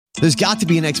There's got to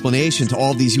be an explanation to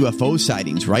all of these UFO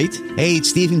sightings, right? Hey,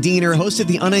 it's Stephen Diener, host of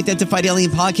the Unidentified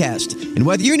Alien Podcast. And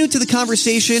whether you're new to the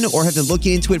conversation or have been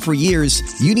looking into it for years,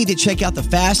 you need to check out the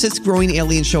fastest growing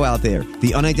alien show out there,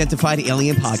 the Unidentified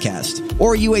Alien Podcast,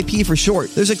 or UAP for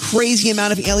short. There's a crazy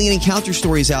amount of alien encounter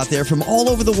stories out there from all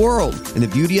over the world. And the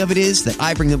beauty of it is that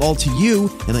I bring them all to you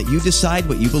and let you decide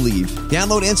what you believe.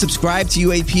 Download and subscribe to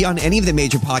UAP on any of the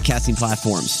major podcasting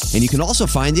platforms. And you can also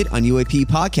find it on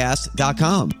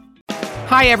UAPpodcast.com.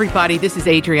 Hi, everybody. This is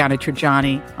Adriana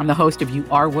Trajani. I'm the host of You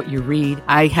Are What You Read.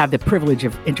 I have the privilege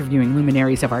of interviewing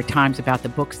luminaries of our times about the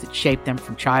books that shaped them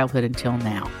from childhood until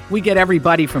now. We get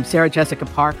everybody from Sarah Jessica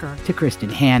Parker to Kristen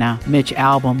Hanna, Mitch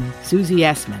Albom, Susie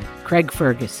Essman, Craig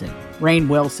Ferguson, Rainn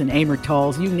Wilson, Amor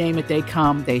Tolls, you name it, they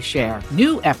come, they share.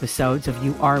 New episodes of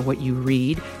You Are What You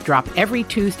Read drop every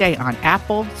Tuesday on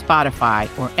Apple, Spotify,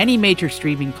 or any major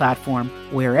streaming platform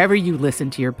wherever you listen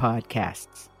to your podcasts.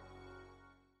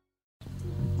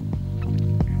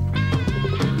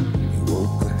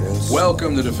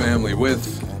 Welcome to the family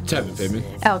with Tevin Pittman,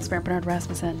 Alex Rampernard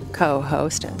Rasmussen,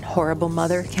 co-host and horrible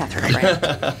mother, Catherine Brandt,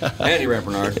 Andy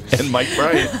Rampernard, and Mike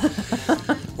Bryant.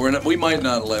 We might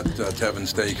not let Tevin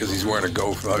stay because he's wearing a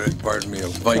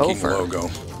Viking logo.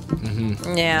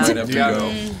 Mm-hmm. Yeah. Might have to go.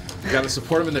 You got to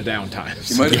support him in the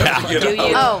downtimes. You might have to get Do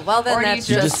you? out. Oh, well then Or that's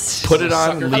you just put it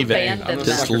on and leave it. abandon them.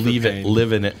 Just leave it.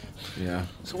 Live in it. Yeah.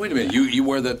 So wait a minute, you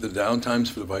wear that the downtimes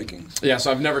for the Vikings? Yeah, so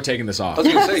I've never taken this off. I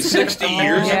was going to say 60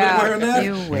 years you've been wearing that?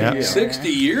 You will. Yeah. 60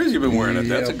 years you've been wearing it.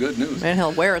 That's a good news. And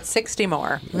he'll wear it 60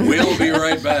 more. We'll be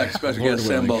right back. Special Lord guest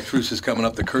Sam willing. Baltrusis is coming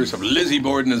up. The Curse of Lizzie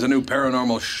Borden is a new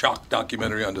paranormal shock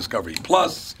documentary on Discovery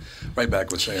Plus. Right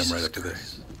back with Sam right after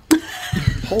this.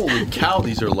 Holy cow,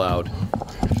 these are loud.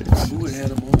 Who had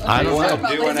them on? I don't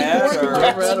know. Do an ad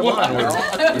or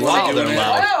Wow, they're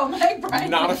loud. Oh, Mike Bryant.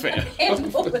 Not a fan.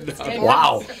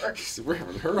 Wow. We're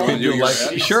having her Can on. you do your Like,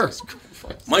 ad? sure.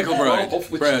 Michael Bryant,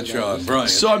 Hopefully Bradshaw, Bryant.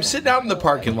 So I'm sitting out in the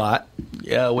parking lot,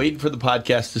 waiting for the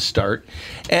podcast to start,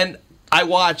 and I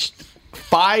watched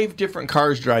 5 different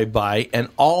cars drive by, and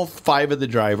all 5 of the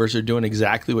drivers are doing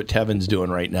exactly what Tevin's doing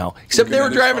right now. Except they were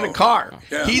Looking at his driving a phone. car.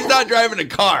 Yeah. He's not driving a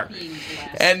car.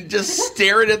 And just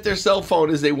staring at their cell phone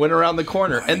as they went around the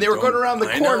corner. And they were going around the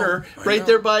I corner know. right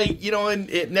there by,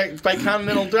 by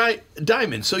Continental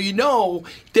Diamond. So they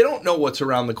don't know what's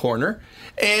around the corner.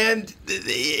 And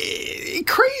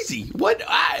crazy.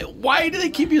 Why do they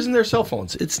keep using their cell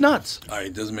phones? It's nuts.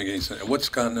 It doesn't make any sense. What's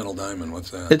Continental Diamond?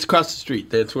 What's that? It's across the street.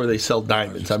 That's where they sell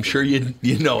diamonds. I'm sure you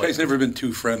know Guy's it. never been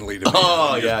too friendly to me. Oh,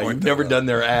 Let me just yeah. point You've that never out. done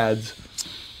their ads.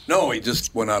 No, he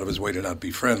just went out of his way to not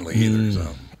be friendly either.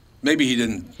 So maybe he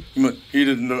didn't. He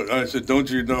didn't know. I said, "Don't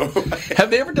you know?"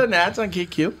 Have they ever done ads on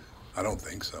KQ? I don't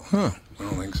think so. Huh. I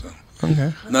don't think so.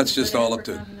 Okay. And that's just all up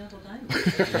to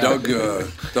Doug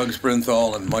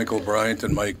Sprinthal and Michael Bryant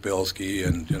and Mike Bilski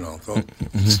and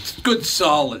good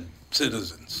solid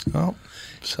citizens. Oh,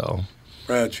 so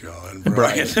Bradshaw and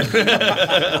Bryant.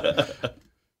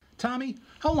 Tommy,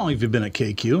 how long have you been at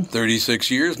KQ? 36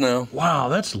 years now. Wow,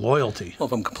 that's loyalty. Well,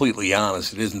 if I'm completely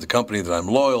honest, it isn't the company that I'm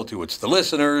loyal to, it's the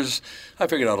listeners. I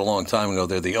figured out a long time ago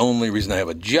they're the only reason I have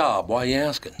a job. Why are you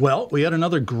asking? Well, we had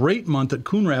another great month at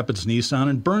Coon Rapids Nissan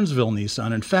and Burnsville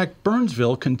Nissan. In fact,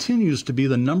 Burnsville continues to be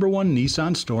the #1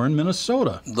 Nissan store in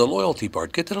Minnesota. The loyalty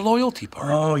part. Get to the loyalty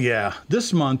part. Oh, yeah.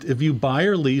 This month, if you buy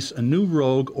or lease a new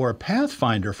Rogue or a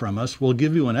Pathfinder from us, we'll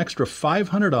give you an extra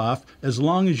 $500 off as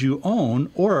long as you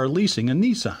own or are leasing a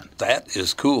Nissan. That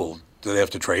is cool. Do they have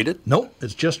to trade it? Nope,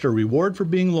 it's just a reward for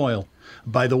being loyal.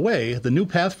 By the way, the new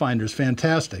Pathfinder's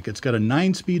fantastic. It's got a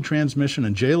 9-speed transmission,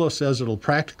 and J-Lo says it'll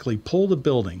practically pull the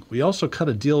building. We also cut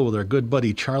a deal with our good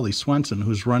buddy Charlie Swenson,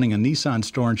 who's running a Nissan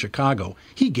store in Chicago.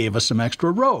 He gave us some extra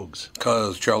Rogues.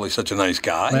 Because Charlie's such a nice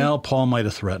guy? Well, Paul might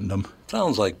have threatened him.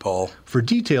 Sounds like Paul. For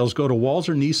details, go to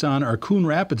Walzer Nissan or Coon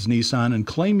Rapids Nissan and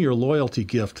claim your loyalty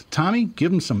gift. Tommy,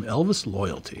 give him some Elvis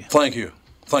loyalty. Thank you.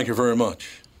 Thank you very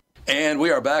much. And we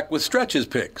are back with Stretch's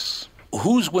picks.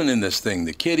 Who's winning this thing?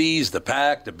 The Kitties, the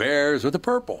Pack, the Bears, or the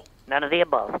Purple? None of the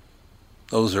above.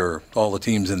 Those are all the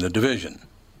teams in the division.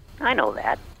 I know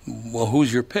that. Well,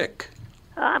 who's your pick?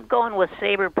 I'm going with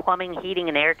Sabre Plumbing, Heating,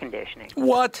 and Air Conditioning.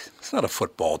 What? It's not a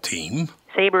football team.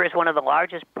 Sabre is one of the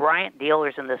largest Bryant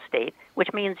dealers in the state,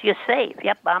 which means you save.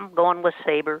 Yep, I'm going with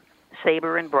Sabre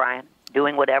and Bryant,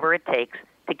 doing whatever it takes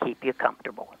to keep you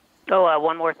comfortable. Oh,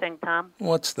 one more thing, Tom.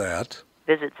 What's that?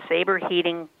 Visit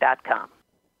saberheating.com.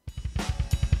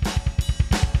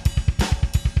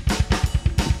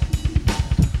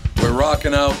 We're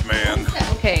rocking out, man.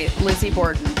 Okay, Lizzie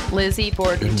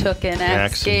Borden took an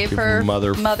axe, gave her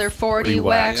mother 40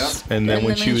 whacks. And then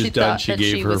when she was done, she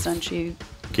gave her she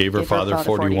gave her father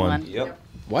 41. Yep.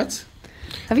 What?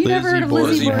 Have you never heard of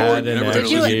Lizzie Borden?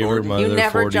 Did you? Gave her mother You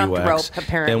never 40 jumped whacks. rope,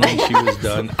 apparently. And when she was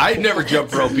done, I never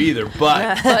jumped rope either.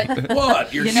 But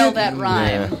what? You know that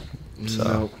rhyme. Yeah.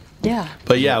 So. Yeah.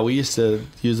 But yeah, we used to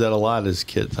use that a lot as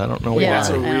kids. I don't know why. It's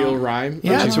a real rhyme?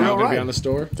 Yeah, it's a real rhyme. Be on the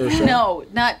store? No,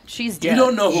 not she's dead. You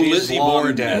don't know who Lizzie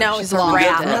Borden is. No, She's it's a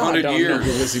rap. 100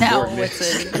 years. No,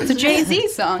 it's a Jay-Z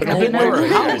song. I've been to her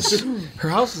house. Her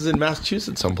house is in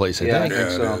Massachusetts someplace, I think. I think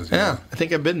so. Yeah, I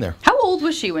think I've been there. How old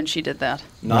was she when she did that?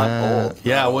 Not old.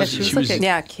 Yeah, she was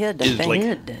a kid, I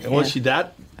think. Was she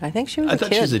that? I think she was I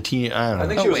thought she was a teen. I don't know. I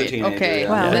think she was a teenager. Okay.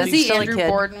 Yeah. Wow. Lizzie She's still a Andrew kid.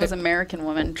 Borden was an American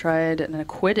woman, tried and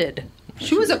acquitted.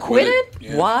 She was acquitted?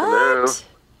 Yeah. What?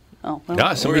 Oh, well. Yeah,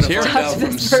 We're somebody's going here. to find out Touch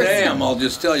from this person. Sam. I'll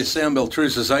just tell you, Sam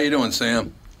Beltrusis. How you doing,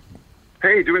 Sam?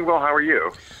 Hey, doing well. How are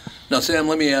you? Now, Sam,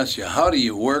 let me ask you, how do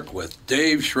you work with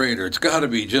Dave Schrader? It's got to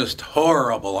be just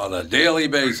horrible on a daily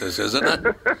basis, isn't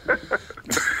it?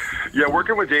 Yeah,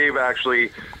 working with Dave,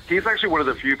 actually, he's actually one of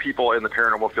the few people in the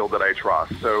paranormal field that I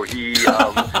trust. So he...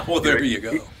 well, there you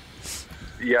go.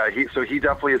 He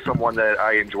definitely is someone that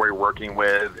I enjoy working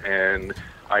with, and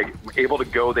I'm able to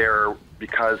go there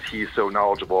because he's so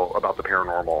knowledgeable about the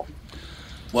paranormal.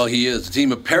 Well, he is. A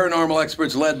team of paranormal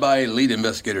experts led by lead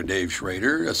investigator Dave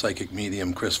Schrader, a psychic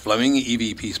medium Chris Fleming,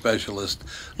 EVP specialist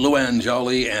Luann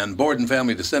Jolly, and Borden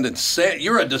family descendant.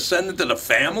 You're a descendant of the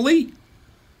family?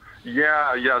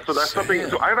 Yeah. So that's something.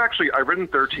 So I've written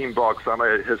 13 books. I'm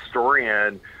a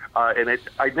historian, and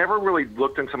I never really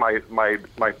looked into my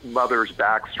mother's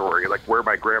backstory, like where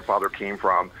my grandfather came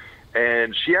from,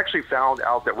 and she actually found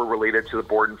out that we're related to the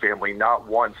Borden family not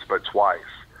once but twice.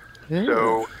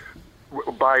 So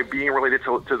by being related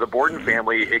to the Borden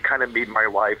family, it kind of made my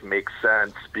life make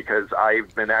sense because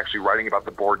I've been actually writing about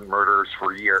the Borden murders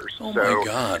for years. Oh, so my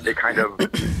God.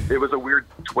 It was a weird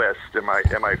twist in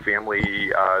my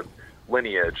family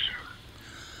lineage.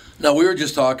 Now, we were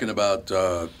just talking about,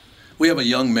 we have a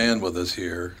young man with us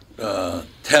here,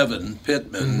 Tevin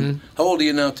Pittman. Mm-hmm. How old are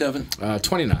you now, Tevin?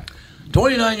 29.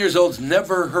 29 years old,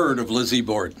 never heard of Lizzie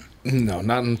Borden. No,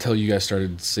 not until you guys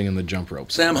started singing the jump rope.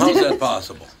 Sam, how's that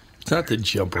possible? It's not the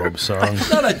jump rope song.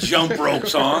 It's not a jump rope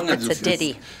song. It's a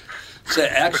ditty.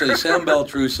 Actually, Sam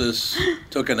Beltrusis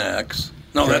took an axe.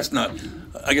 No, that's not.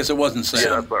 I guess it wasn't Sam.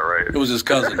 Yeah, that's not right. It was his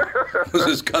cousin. It was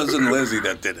his cousin Lizzie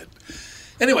that did it.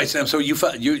 Anyway, Sam, so you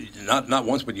not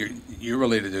once, but you're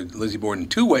related to Lizzie Borden in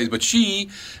two ways. But she,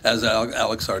 as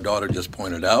Alex, our daughter, just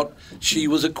pointed out, she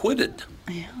was acquitted.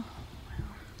 Yeah.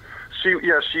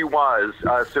 She was.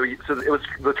 So it was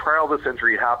the trial of the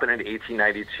century. It happened in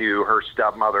 1892. Her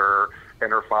stepmother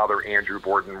and her father, Andrew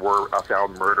Borden, were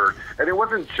found murdered, and it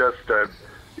wasn't just a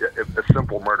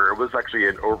simple murder. It was actually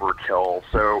an overkill.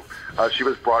 So she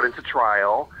was brought into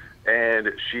trial,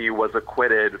 and she was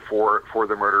acquitted for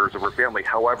the murders of her family.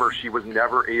 However, she was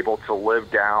never able to live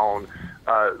down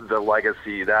the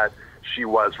legacy that she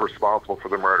was responsible for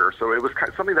the murder. So it was kind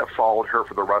of something that followed her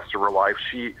for the rest of her life.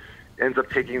 She ends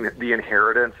up taking the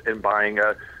inheritance and buying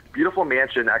a beautiful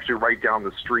mansion actually right down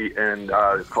the street, and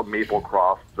it's called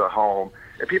Maplecroft, the home.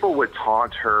 And people would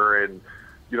taunt her and,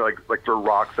 like throw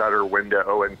rocks at her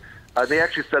window. And they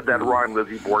actually said that rhyme,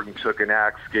 Lizzie Borden took an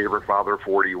axe, gave her father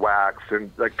 40 whacks.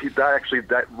 And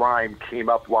that rhyme came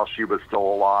up while she was still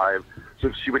alive.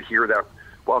 So she would hear that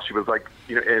while she was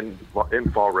in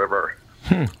Fall River.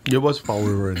 It was Fall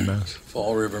River in Mass.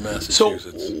 Fall River,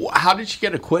 Massachusetts. So, how did she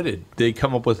get acquitted? Did they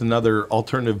come up with another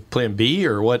alternative plan B,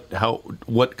 or what?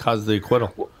 What caused the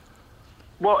acquittal?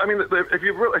 Well, I mean,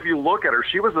 if you look at her,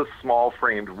 she was a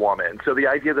small-framed woman. So the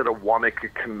idea that a woman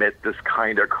could commit this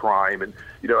kind of crime, and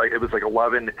it was like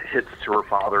 11 hits to her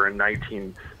father and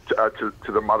 19 to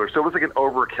the mother. So it was like an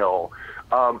overkill.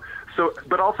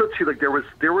 But also too, there was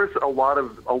a lot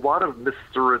of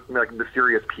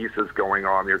mysterious pieces going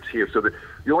on there too. So the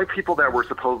only people that were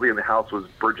supposedly in the house was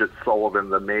Bridget Sullivan,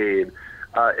 the maid,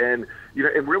 and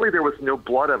really there was no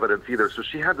blood evidence either. So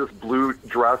she had this blue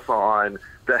dress on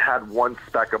that had one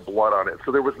speck of blood on it.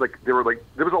 So there was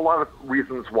a lot of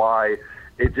reasons why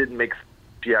it didn't make sense.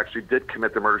 She actually did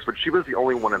commit the murders, but she was the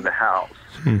only one in the house.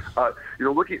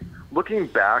 Looking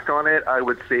back on it, I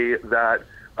would say that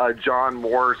John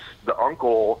Morse, the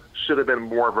uncle, should have been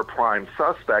more of a prime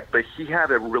suspect, but he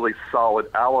had a really solid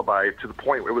alibi to the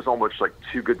point where it was almost like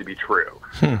too good to be true.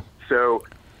 So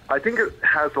I think it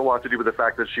has a lot to do with the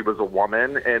fact that she was a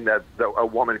woman, and that a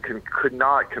woman could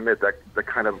not commit the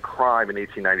kind of crime in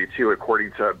 1892,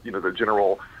 according to the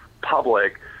general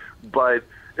public. But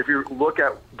if you look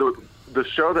at the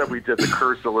show that we did, The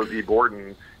Curse of Lizzie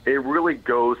Borden, it really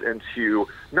goes into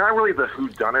not really the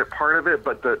whodunit part of it,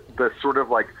 but the sort of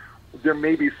like there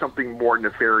may be something more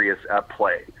nefarious at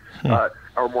play.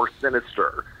 are more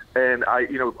sinister. And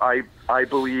I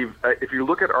believe if you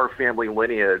look at our family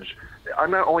lineage,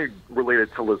 I'm not only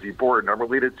related to Lizzie Borden, I'm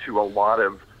related to a lot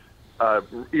of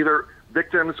either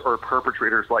victims or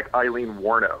perpetrators like Eileen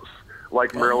Wuornos,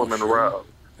 like Marilyn Monroe.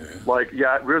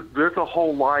 Yeah. There's a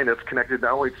whole line that's connected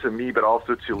not only to me but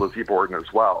also to Lizzie Borden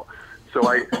as well. So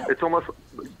it's almost,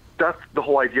 that's the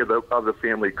whole idea of the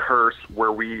family curse,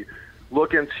 where we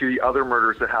look into the other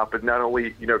murders that happened not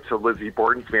only to Lizzie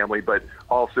Borden's family but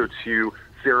also to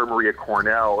Sarah Maria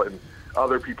Cornell and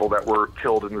other people that were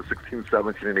killed in the 16,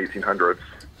 17, and 1800s.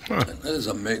 That is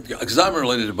amazing. Because I'm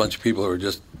related to a bunch of people who are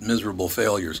just miserable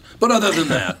failures. But other than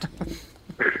that,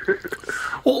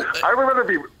 well, I would rather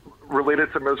be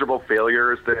related to miserable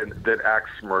failures than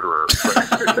ex-murderers.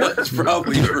 That's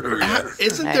probably true. Yeah.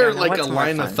 Isn't there like a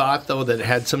line of thought though that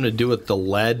had something to do with the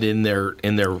lead in their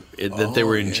that they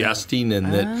were ingesting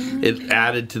and that it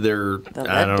added to their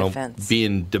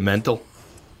being demental?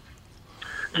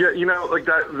 Yeah, like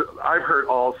that. I've heard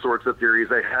all sorts of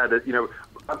theories. I had it.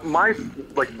 My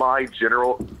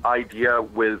general idea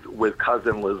with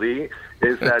cousin Lizzie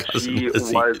is that she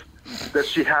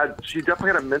definitely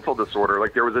had a mental disorder.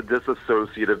 Like there was a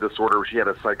dissociative disorder where she had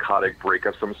a psychotic break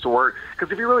of some sort.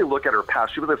 Because if you really look at her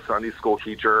past, she was a Sunday school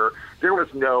teacher. There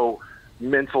was no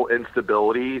mental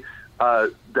instability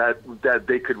that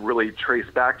they could really trace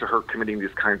back to her committing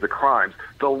these kinds of crimes.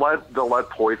 The lead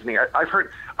poisoning. I've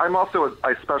heard. I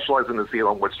specialize in the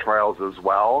Salem witch trials as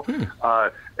well,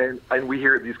 and we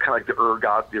hear these kind of like the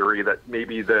ergot theory that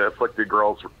maybe the afflicted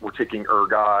girls were taking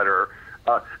ergot,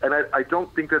 and I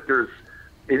don't think that there's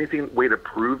anything way to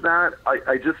prove that.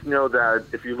 I just know that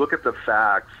if you look at the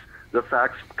facts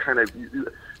kind of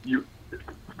you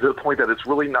to the point that it's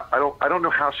really not. I don't know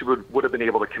how she would have been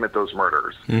able to commit those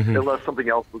murders unless something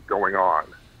else was going on.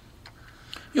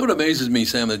 You know what amazes me,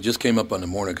 Sam, that just came up on the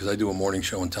morning, because I do a morning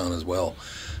show in town as well,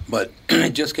 but it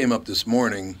just came up this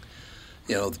morning,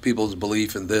 the people's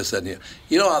belief in this. And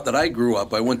that I grew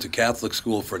up, I went to Catholic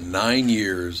school for 9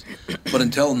 years, but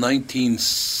until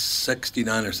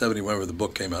 1969 or 70, whenever the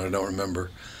book came out, I don't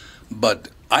remember, but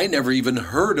I never even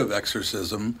heard of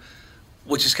exorcism,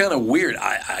 which is kind of weird.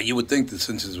 You would think that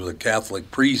since it was a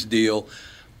Catholic priest deal,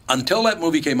 until that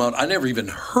movie came out, I never even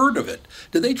heard of it.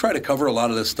 Did they try to cover a lot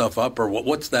of this stuff up, or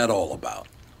what's that all about?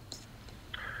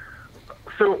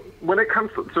 So when it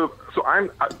comes to, so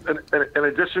I'm in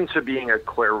addition to being a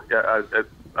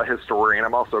historian,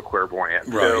 I'm also a clairvoyant.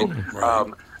 Right.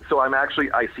 So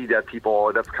I see dead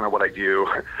people. That's kind of what I do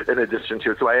in addition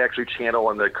to it. So I actually channel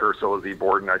in the curse of Lizzie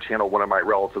Borden. I channel one of my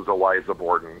relatives, Eliza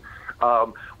Borden.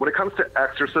 When it comes to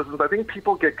exorcisms, I think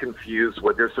people get confused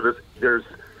with there's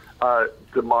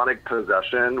demonic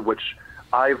possession, which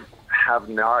I have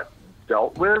not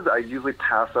dealt with. I usually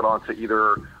pass it on to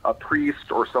either a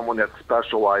priest or someone that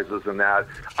specializes in that.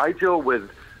 I deal with,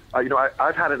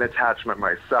 I've had an attachment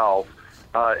myself,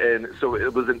 and so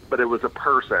it was a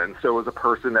person. So it was a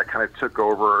person that kind of took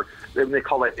over, and they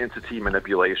call that entity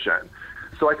manipulation.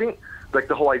 So I think like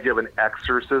the whole idea of an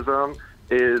exorcism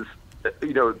is,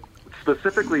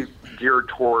 specifically geared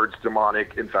towards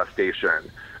demonic infestation.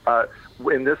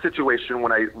 In this situation,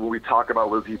 when we talk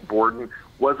about Lizzie Borden,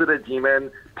 was it a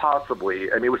demon?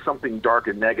 Possibly. I mean, it was something dark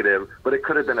and negative, but it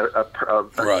could have been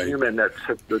a human that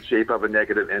took the shape of a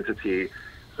negative entity.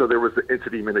 So there was the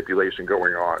entity manipulation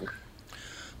going on.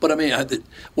 But I mean,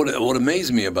 what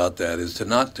amazed me about that is to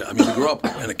grow up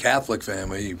in a Catholic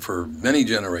family for many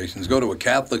generations, go to a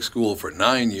Catholic school for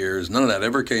 9 years, none of that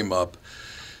ever came up.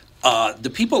 Do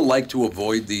people like to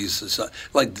avoid these?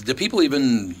 Like, do people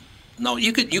even? No,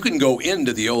 you can go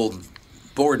into the old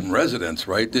Borden residence,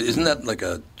 right? Isn't that like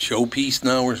a showpiece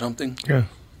now or something? Yeah.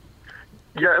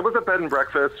 Yeah, it was a bed and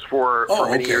breakfast for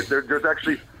many years. There's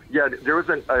actually, there was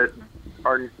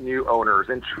our new owners,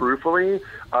 and truthfully,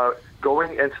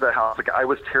 going into the house, like I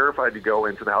was terrified to go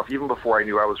into the house even before I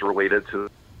knew I was related to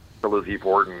Lizzie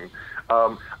Borden.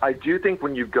 I do think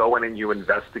when you go in and you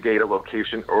investigate a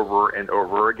location over and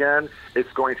over again,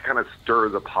 it's going to kind of stir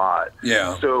the pot.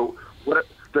 Yeah. So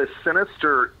the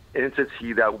sinister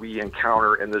entity that we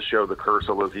encounter in the show, The Curse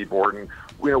of Lizzie Borden,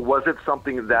 was it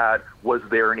something that was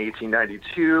there in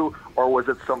 1892, or was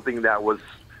it something that was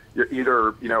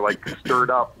either, stirred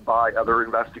up by other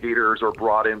investigators or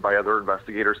brought in by other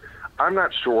investigators? I'm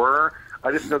not sure.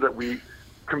 I just know that we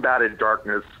combated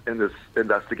darkness in this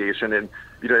investigation, and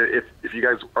if you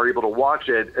guys are able to watch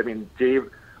it, I mean, Dave,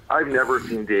 I've never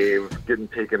seen Dave getting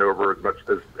taken over as much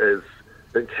as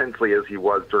intensely as he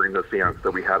was during the seance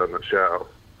that we had on the show.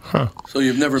 Huh. So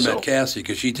you've never met Cassie,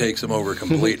 because she takes him over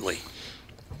completely.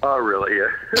 Oh, really?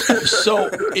 So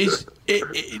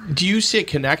Do you see a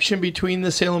connection between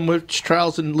the Salem witch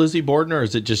trials and Lizzie Borden, or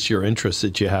is it just your interest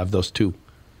that you have those two?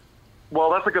 Well,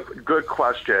 that's a good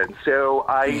question. So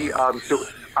I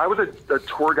was a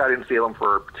tour guide in Salem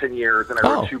for 10 years, and I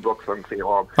wrote 2 books on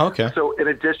Salem. Okay. So in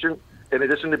addition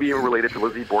to being related to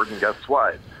Lizzie Borden, guess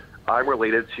what? I'm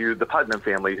related to the Putnam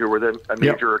family, who were the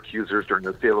major accusers during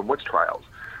the Salem witch trials.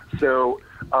 So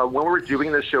when we were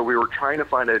doing this show, we were trying to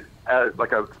find a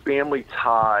family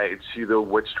tie to the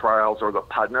witch trials or the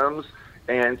Putnams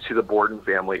and to the Borden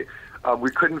family.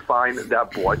 We couldn't find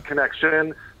that blood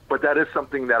connection, but that is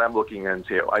something that I'm looking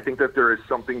into. I think that there is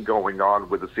something going on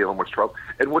with the Salem witch trials.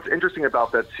 And what's interesting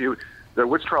about that, too, the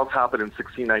witch trials happened in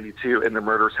 1692 and the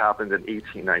murders happened in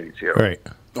 1892. Right.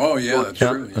 Oh, yeah, that's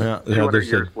true. Yeah,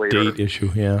 there's a date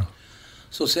issue, yeah.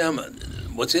 So, Sam,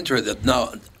 what's interesting,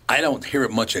 now, I don't hear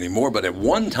it much anymore, but at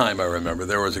one time I remember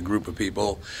there was a group of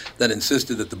people that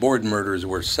insisted that the Borden murders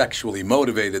were sexually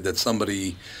motivated, that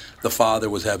the father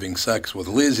was having sex with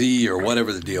Lizzie or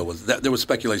whatever the deal was. There was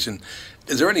speculation.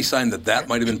 Is there any sign that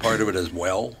might have been part of it as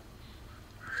well?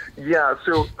 Yeah,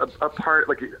 so a part,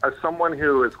 as someone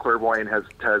who is clairvoyant has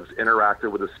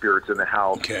interacted with the spirits in the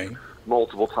house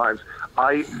multiple times,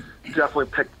 I definitely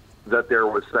picked that there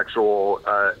was sexual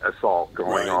assault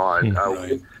going on.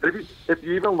 Right. If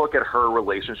you even look at her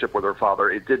relationship with her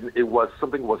father,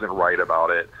 something wasn't right about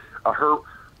it.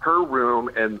 Her room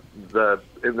in the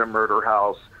murder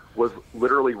house was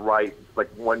literally right,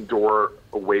 one door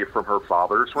away from her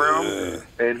father's room,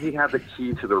 and he had the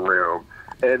key to the room.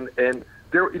 And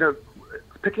there,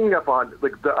 picking up on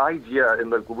the idea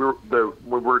and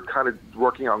when we're kind of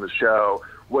working on the show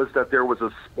was that there was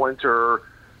a splinter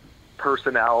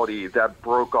personality that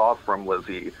broke off from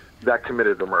Lizzie that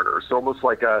committed the murder. So almost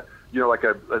like a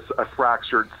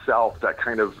fractured self that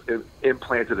kind of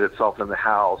implanted itself in the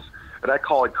house. And I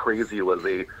call it Crazy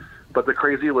Lizzie. But the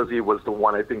Crazy Lizzie was the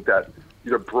one I think that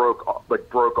broke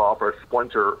off a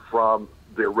splinter from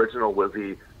the original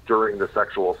Lizzie during the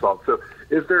sexual assault. So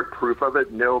is there proof of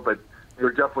it? No, but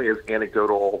there definitely is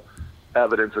anecdotal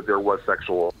evidence that there was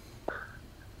sexual.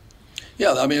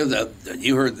 Yeah, I mean,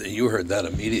 you heard that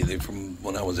immediately from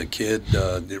when I was a kid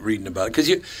reading about it. Because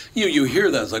you hear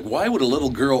that. It's like, why would a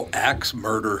little girl axe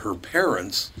murder her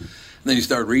parents? And then you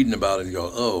start reading about it and you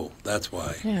go, oh, that's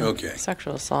why. Yeah, okay.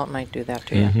 Sexual assault might do that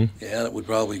to you. Yeah, that would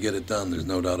probably get it done. There's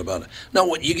no doubt about it. Now,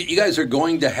 what you guys are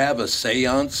going to have a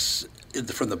seance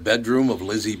from the bedroom of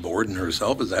Lizzie Borden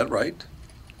herself. Is that right?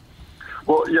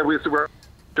 Well, yeah, we're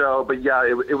but yeah,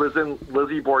 it was in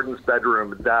Lizzie Borden's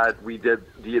bedroom that we did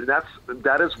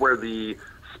that is where the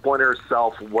splinter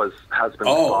self has been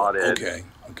spotted.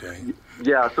 Okay.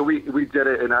 Yeah, so we did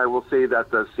it, and I will say that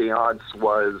the seance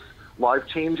was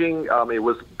life-changing. It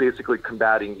was basically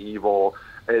combating evil,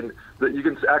 and you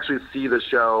can actually see the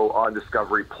show on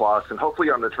Discovery Plus, and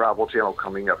hopefully on the Travel Channel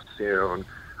coming up soon.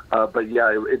 But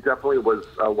yeah, it definitely was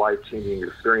a life-changing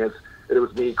experience. It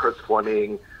was me, Chris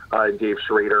Fleming, and Dave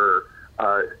Schrader,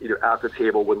 at the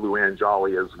table with Luann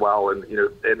Jolly as well,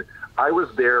 and I was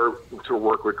there to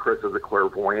work with Chris as a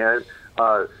clairvoyant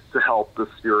to help the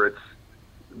spirits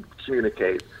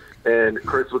communicate, and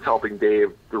Chris was helping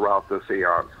Dave throughout the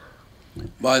seance.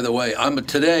 By the way,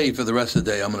 today for the rest of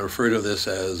the day, I'm going to refer to this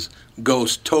as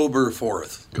Ghostober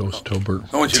 4th.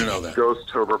 Ghostober. I want you to know that.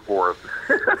 Ghostober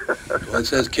 4th. Well, it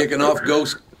says kicking off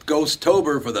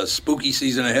Ghostober for the spooky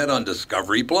season ahead on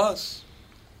Discovery Plus.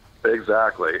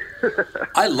 Exactly.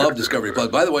 I love Discovery Plus.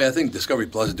 By the way, I think Discovery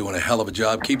Plus is doing a hell of a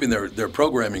job keeping their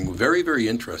programming very, very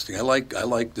interesting. I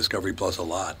like Discovery Plus a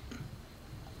lot.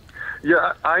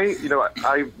 Yeah,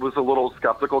 I was a little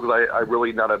skeptical because I'm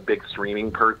really not a big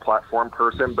streaming platform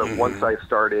person. But once I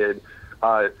started,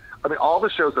 all the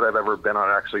shows that I've ever been on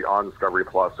are actually on Discovery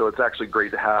Plus. So it's actually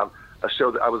great to have a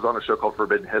show I was on a show called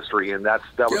Forbidden History, and that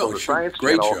was on the Science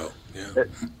Channel. Great show.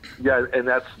 Yeah, and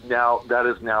that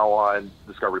is now on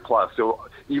Discovery Plus. So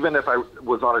even if I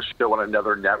was on a show on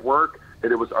another network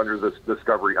and it was under this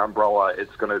Discovery umbrella,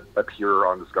 it's going to appear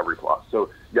on Discovery Plus. So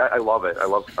yeah, I love it. I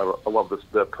love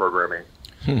the programming.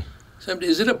 Sam,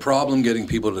 is it a problem getting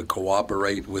people to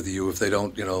cooperate with you if they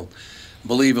don't,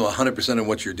 believe 100% in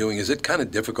what you're doing? Is it kind of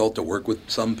difficult to work with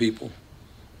some people?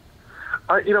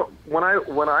 When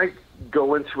I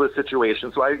go into a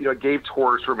situation, so I gave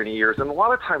tours for many years, and a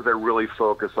lot of times I really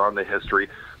focus on the history.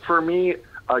 For me,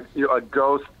 a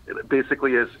ghost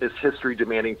basically is history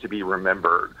demanding to be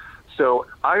remembered. So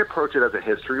I approach it as a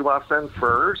history lesson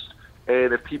first,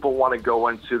 and if people want to go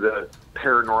into the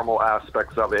paranormal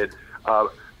aspects of it,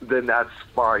 then that's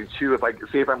fine too.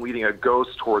 If I'm leading a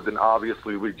ghost tour, then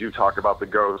obviously we do talk about the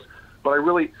ghost. But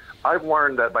I've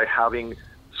learned that by having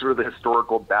sort of the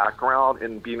historical background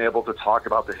and being able to talk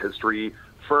about the history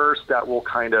first, that will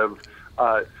kind of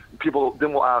people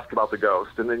then will ask about the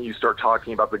ghost, and then you start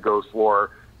talking about the ghost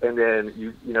lore, and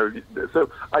then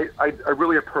so I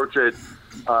really approach it.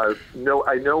 I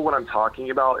know what I'm talking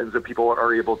about, and so people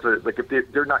are able to, like, if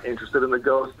they're not interested in the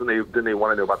ghost, then they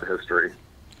want to know about the history.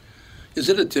 Is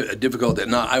it a difficult?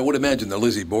 Now, I would imagine the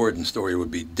Lizzie Borden story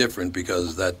would be different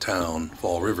because that town,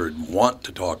 Fall River, want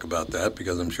to talk about that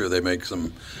because I'm sure they make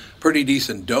some pretty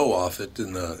decent dough off it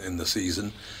in the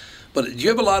season. But do you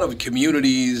have a lot of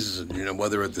communities,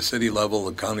 whether at the city level,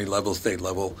 the county level, state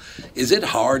level? Is it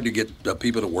hard to get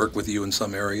people to work with you in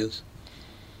some areas?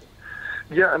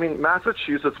 Yeah, I mean,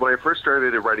 Massachusetts, when I first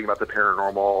started writing about the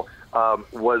paranormal,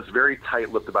 was very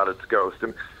tight-lipped about its ghost.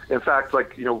 And in fact,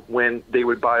 when they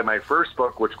would buy my first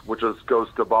book, which was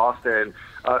Ghost of Boston,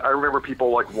 I remember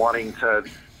people wanting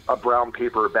a brown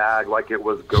paper bag like it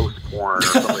was ghost porn or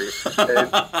something. And,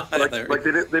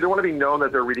 they don't want to be known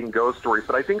that they're reading ghost stories.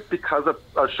 But I think because of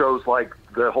shows like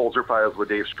The Holzer Files with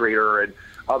Dave Schrader and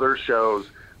other shows,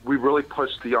 we really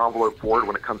pushed the envelope forward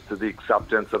when it comes to the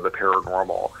acceptance of the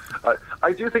paranormal.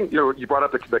 I do think, you brought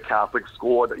up the Catholic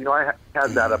school. I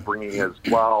had that upbringing as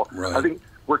well. Right. I think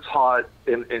we're taught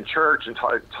in church and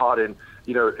taught in,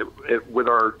 with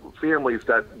our families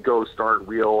that ghosts aren't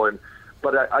real.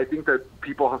 But I think that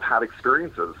people have had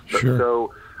experiences. Sure.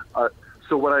 So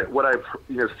what I've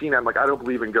seen, I'm like, I don't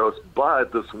believe in ghosts,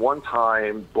 but this one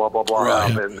time, blah, blah, blah,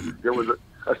 right. and there was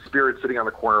a spirit sitting on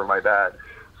the corner of my bed.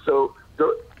 So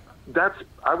that's,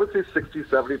 I would say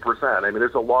 60-70%. I mean,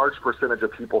 there's a large percentage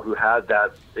of people who had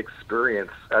that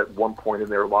experience at one point in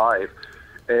their life.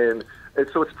 And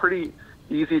so it's pretty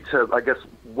easy to, I guess,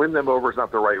 win them over is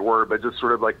not the right word, but just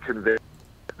sort of convince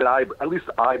that at least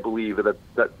I believe that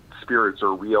spirits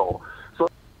are real. So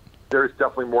there's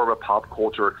definitely more of a pop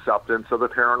culture acceptance of the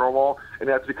paranormal, and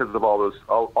that's because of all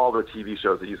the TV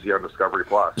shows that you see on Discovery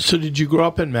Plus. So did you grow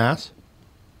up in Mass?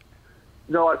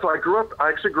 No, so I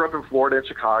actually grew up in Florida and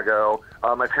Chicago.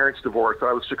 My parents divorced, so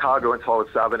I was Chicago until I was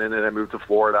 7, and then I moved to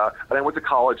Florida, and I went to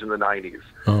college in the 90s.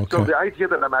 Okay. So the idea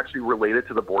that I'm actually related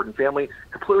to the Borden family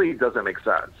completely doesn't make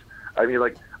sense. I mean,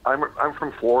 I'm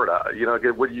from Florida.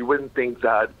 You wouldn't think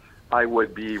that I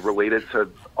would be related to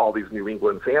all these New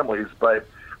England families, but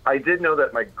I did know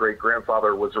that my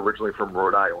great-grandfather was originally from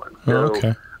Rhode Island. So,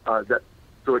 okay.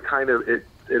 So it kind of it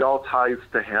all ties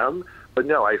to him. But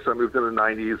no, I moved in the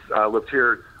 90s, lived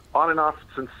here on and off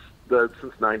since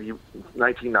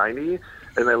 1990,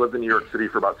 and I lived in New York City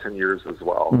for about 10 years as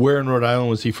well. Where in Rhode Island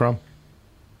was he from?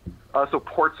 So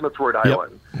Portsmouth, Rhode Yep.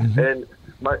 Island. Mm-hmm. And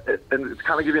to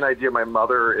kind of give you an idea, my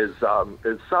mother is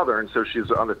Southern, so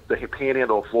she's on the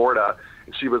panhandle of Florida,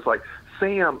 and she was like,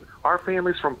 Sam, our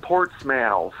family's from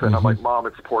Portsmouth. And I'm like, Mom,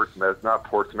 it's Portsmouth, not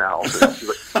Portsmouth. And she's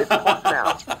like, it's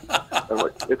Portsmouth. I'm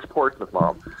like, it's Portsmouth,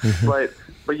 Mom.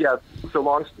 But yeah,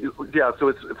 so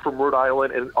it's from Rhode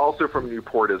Island and also from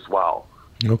Newport as well.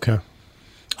 Okay.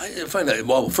 I find that,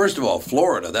 well, first of all,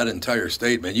 Florida, that entire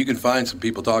state, man, you can find some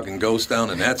people talking ghosts down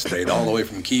in that state, all the way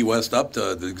from Key West up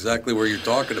to exactly where you're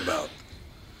talking about.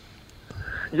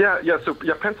 Yeah. So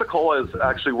Pensacola is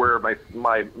actually where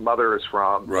my mother is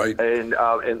from, right? And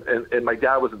my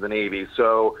dad was in the Navy,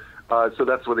 so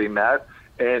that's where they met,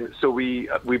 and so we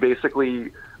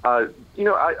basically, I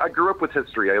grew up with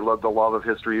history. I loved a lot of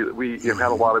history. We had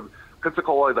a lot of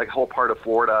Pensacola, whole part of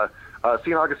Florida.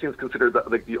 St. Augustine is considered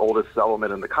the oldest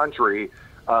settlement in the country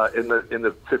in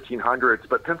the 1500s,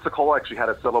 but Pensacola actually had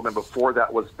a settlement before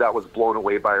that was blown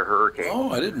away by a hurricane.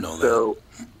 Oh, I didn't know that.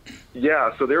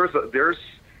 So there's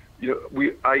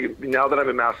now that I'm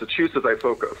in Massachusetts, I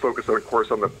focus of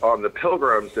course on the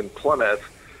Pilgrims in Plymouth.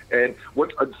 And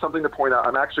something to point out,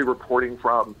 I'm actually reporting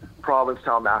from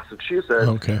Provincetown, Massachusetts,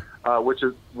 okay. Which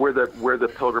is where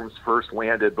the Pilgrims first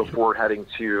landed before heading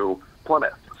to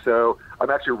Plymouth. So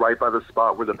I'm actually right by the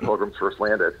spot where the Pilgrims first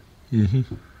landed.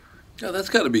 Mm-hmm. Yeah, that's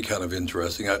got to be kind of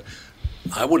interesting.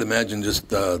 I would imagine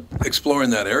just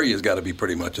exploring that area has got to be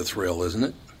pretty much a thrill, isn't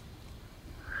it?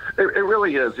 It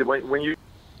really is. When you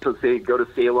go to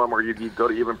Salem or you go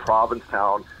to even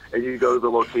Provincetown, and you go to the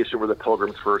location where the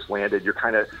Pilgrims first landed, you're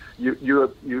kind of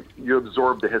you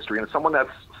absorb the history. And someone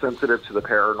that's sensitive to the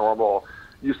paranormal,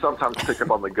 you sometimes pick up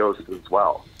on the ghosts as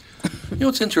well.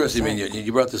 It's interesting. I mean,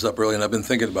 you brought this up earlier, and I've been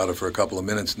thinking about it for a couple of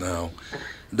minutes now.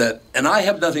 And I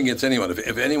have nothing against anyone.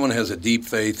 If anyone has a deep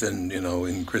faith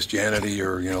in Christianity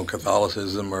or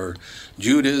Catholicism or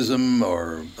Judaism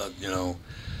or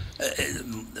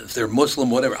if they're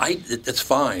Muslim, whatever, it's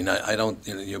fine. I don't,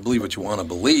 you believe what you want to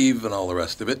believe and all the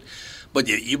rest of it. But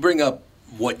you bring up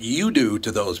what you do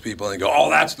to those people and they go,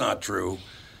 oh, that's not true.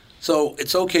 So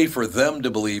it's okay for them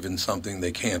to believe in something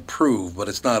they can't prove, but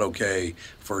it's not okay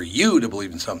for you to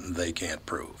believe in something they can't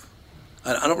prove.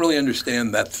 I don't really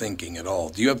understand that thinking at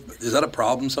all. Is that a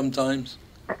problem sometimes?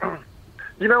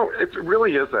 It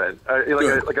really isn't.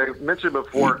 Like I mentioned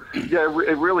before,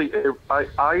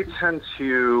 I tend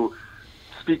to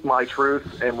speak my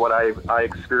truth and what I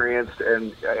experienced,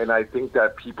 and I think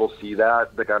that people see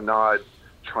that. Like, I'm not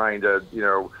trying to,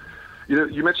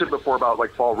 you mentioned before about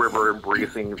like Fall River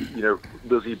embracing,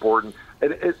 Lizzie Borden,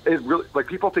 and it really, like,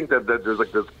 people think that there's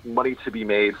like this money to be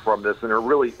made from this, and there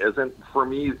really isn't. For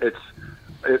me,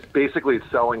 it's basically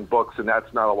selling books, and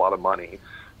that's not a lot of money.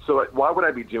 So why would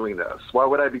I be doing this? Why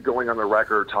would I be going on the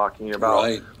record talking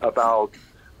about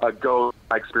ghosts,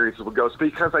 my experiences with ghosts?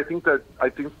 Because I think that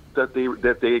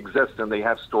they exist and they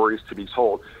have stories to be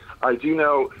told. I do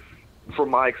know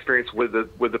from my experience with the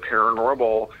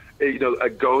paranormal, a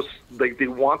ghost, they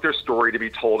want their story to be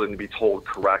told and to be told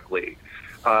correctly.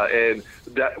 And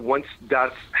that once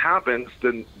that happens,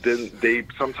 then they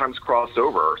sometimes cross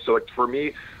over. So like, for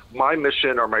me, my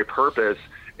mission or my purpose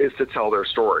is to tell their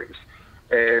stories.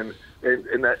 And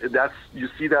that's, you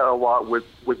see that a lot with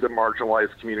the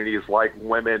marginalized communities, like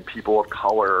women, people of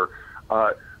color,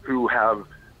 who have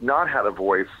not had a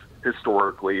voice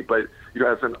historically. But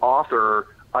as an author,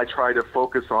 I try to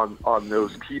focus on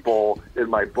those people in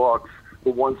my books,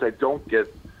 the ones that don't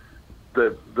get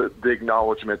the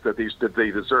acknowledgement that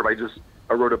they deserve.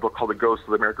 I wrote a book called The Ghost of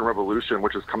the American Revolution,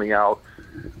 which is coming out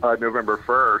November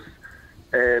 1st.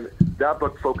 And that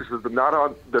book focuses not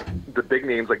on the big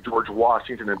names like George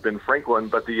Washington and Ben Franklin,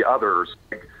 but the others,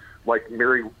 like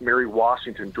Mary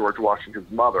Washington, George Washington's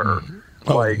mother. Mm-hmm.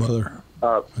 Mother.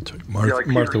 Like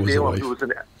Martha was Salem, the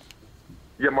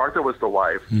wife. Martha was the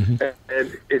wife. Mm-hmm.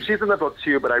 And she's in the book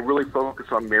too, but I really focus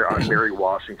on Mary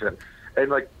Washington.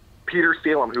 And like Peter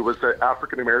Salem, who was an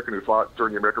African-American who fought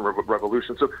during the American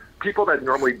Revolution. So people that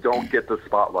normally don't get the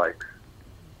spotlight.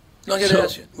 No, I got to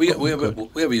ask you. We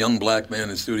have a young black man in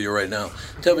the studio right now.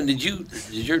 Tevin, did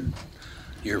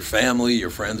your family, your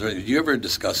friends, did you ever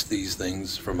discuss these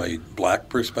things from a black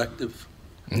perspective?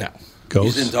 No.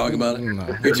 Ghosts? You didn't talk about it?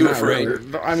 No. You're too afraid?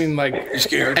 Really. I mean, like, you're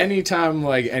scared? Anytime,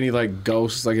 like, any, like,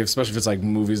 ghosts, like, especially if it's, like,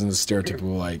 movies and the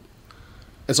stereotypical, like,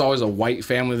 it's always a white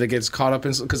family that gets caught up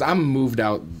in, because I'm moved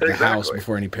out the house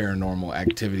before any paranormal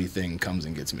activity thing comes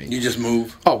and gets me. You just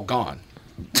move? Oh, gone.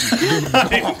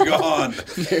 Gone.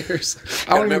 I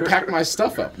don't even pack my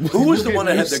stuff up. Who was the one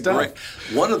that had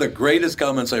one of the greatest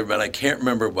comments I ever read? I can't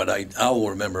remember, but I will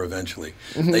remember eventually.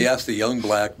 Mm-hmm. They asked a young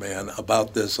black man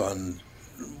about this on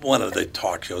one of the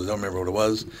talk shows. I don't remember what it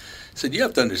was. He said, "You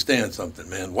have to understand something,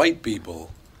 man. White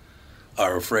people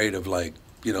are afraid of, like,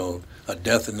 a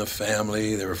death in the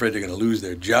family. They're afraid they're going to lose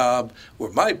their job.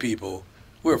 Where my people,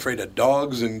 we're afraid of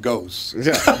dogs and ghosts."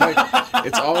 Yeah, like,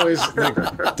 it's always like,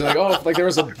 they're like, oh, like there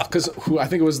was because I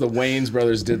think it was the Wayans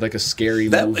brothers did like a scary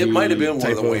movie. It might have been one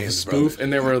of the Wayans spoof, brothers.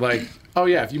 And they were like, oh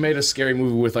yeah, if you made a scary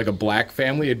movie with like a black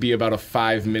family, it'd be about a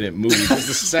 5-minute movie. Because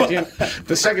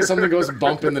the second something goes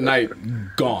bump in the night,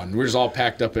 gone. We're just all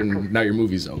packed up, and now your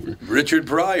movie's over. Richard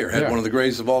Pryor had one of the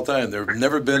greatest of all time. There's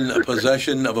never been a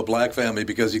possession of a black family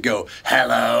because you go,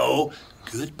 hello.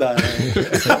 Goodbye.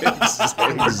 Exactly.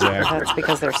 That's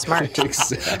because they're smart.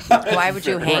 Exactly. Why would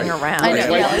you hang around? I know.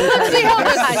 Let's see how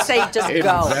this. I say just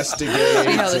go. Investigate.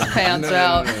 See how this pans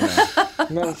out.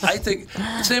 No. I think,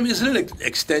 Sam, isn't it an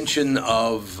extension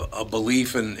of a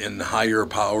belief in higher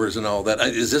powers and all that?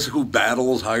 Is this who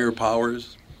battles higher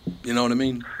powers? You know what I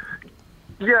mean?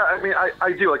 Yeah, I mean,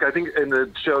 I do. Like, I think in the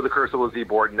show The Curse of Lizzie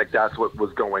Borden, like, that's what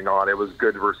was going on. It was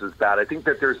good versus bad. I think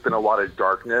that there's been a lot of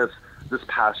darkness this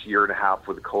past year and a half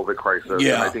with the COVID crisis.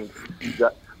 Yeah. And I think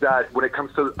that when it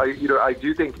comes to, I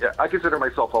do think, I consider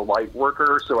myself a light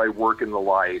worker, so I work in the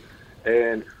light.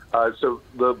 And so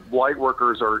the light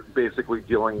workers are basically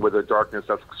dealing with a darkness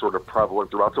that's sort of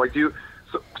prevalent throughout. So I do,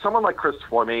 someone like Chris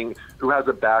Fleming, who has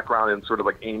a background in sort of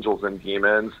like angels and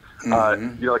demons,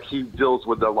 like he deals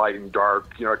with the light and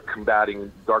dark,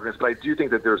 combating darkness. But I do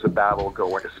think that there's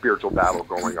a spiritual battle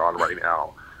going on right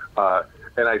now.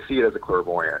 And I see it as a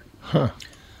clairvoyant. Huh.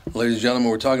 Ladies and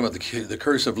gentlemen, we're talking about the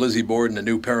Curse of Lizzie Borden, a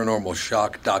new paranormal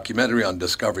shock documentary on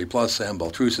Discovery Plus. Sam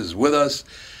Baltrusis is with us.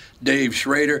 Dave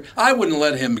Schrader. I wouldn't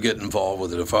let him get involved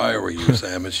with it if I were you,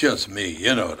 Sam. It's just me.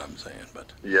 You know what I'm saying.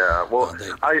 But yeah, well,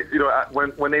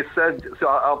 when they said,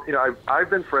 so I've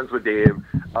been friends with Dave.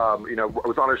 I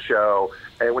was on a show,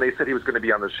 and when they said he was going to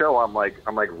be on the show, I'm like,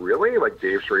 really? Like,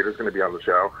 Dave Schrader's going to be on the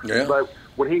show? Yeah. But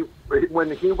when he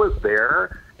was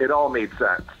there, it all made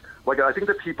sense. Like, I think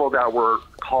the people that were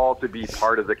called to be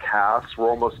part of the cast were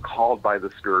almost called by the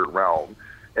spirit realm.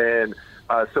 And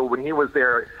So when he was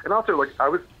there, and also like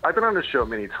I've been on the show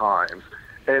many times,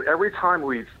 and every time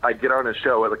I get on a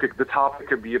show, like the topic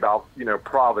could be about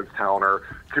Provincetown or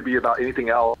could be about anything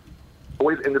else.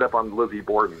 Always ended up on Lizzie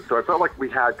Borden. So I felt like we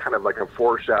had kind of like a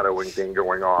foreshadowing thing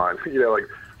going on, like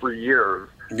for years.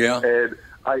 Yeah. And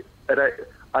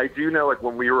I do know, like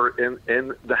when we were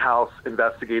in the house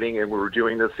investigating and we were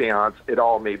doing the seance, it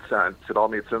all made sense. It all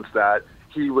made sense that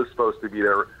he was supposed to be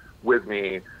there with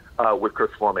me, with Chris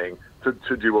Fleming,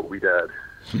 to do what we did.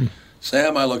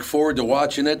 Sam, I look forward to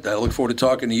watching it. I look forward to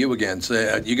talking to you again.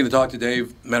 You going to talk to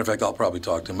Dave? Matter of fact, I'll probably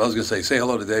talk to him. I was going to say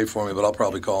hello to Dave for me, but I'll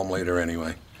probably call him later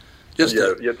anyway. Tell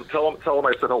him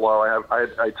I said hello.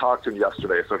 I talked to him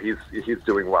yesterday, so he's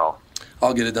doing well.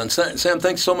 I'll get it done. Sam,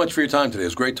 thanks so much for your time today. It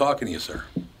was great talking to you, sir.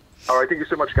 All right, thank you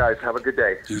so much, guys. Have a good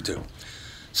day. You too.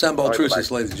 Sam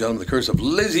Baltrusis, ladies and gentlemen, The Curse of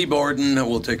Lizzie Borden.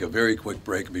 We'll take a very quick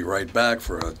break and be right back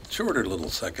for a shorter little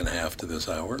second half to this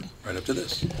hour, right up to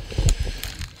this.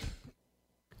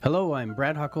 Hello, I'm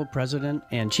Brad Huckle, President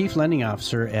and Chief Lending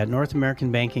Officer at North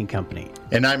American Banking Company.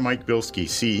 And I'm Mike Bilski,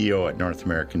 CEO at North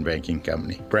American Banking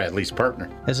Company, Bradley's partner.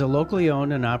 As a locally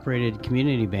owned and operated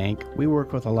community bank, we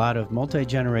work with a lot of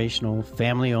multi-generational,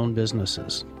 family-owned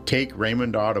businesses. Take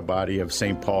Raymond Auto Body of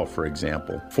St. Paul, for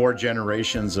example. 4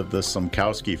 generations of the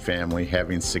Slumkowski family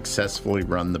having successfully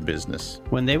run the business.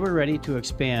 When they were ready to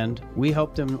expand, we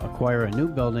helped them acquire a new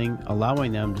building,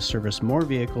 allowing them to service more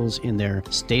vehicles in their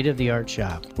state-of-the-art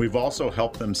shop. We've also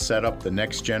helped them set up the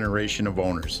next generation of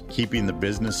owners, keeping the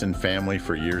business and family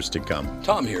for years to come.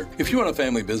 Tom here. If you run a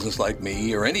family business like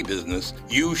me or any business,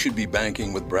 you should be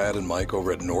banking with Brad and Mike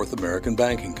over at North American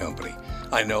Banking Company.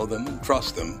 I know them and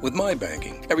trust them with my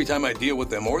banking. Every time I deal with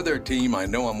them or their team, I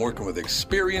know I'm working with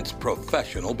experienced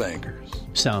professional bankers.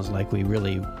 Sounds like we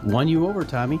really won you over,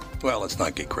 Tommy. Well, let's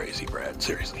not get crazy, Brad.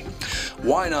 Seriously.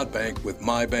 Why not bank with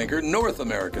my banker, North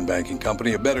American Banking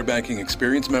Company, a better banking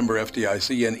experience, member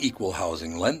FDIC, and equal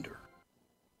housing lender?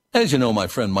 As you know, my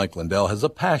friend Mike Lindell has a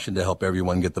passion to help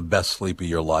everyone get the best sleep of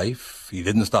your life. He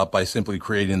didn't stop by simply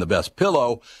creating the best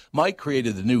pillow. Mike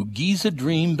created the new Giza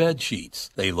Dream bed sheets.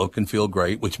 They look and feel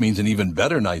great, which means an even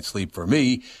better night's sleep for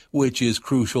me, which is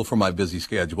crucial for my busy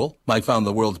schedule. Mike found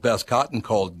the world's best cotton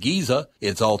called Giza.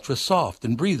 It's ultra soft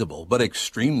and breathable, but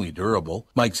extremely durable.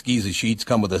 Mike's Giza sheets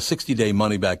come with a 60-day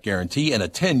money-back guarantee and a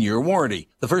 10-year warranty.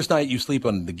 The first night you sleep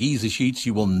on the Giza sheets,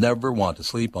 you will never want to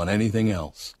sleep on anything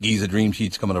else. Giza Dream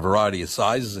sheets come in a variety of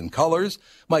sizes and colors.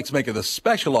 Mike's making a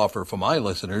special offer for my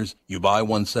listeners. You buy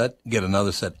one set, get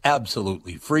another set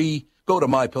absolutely free. Go to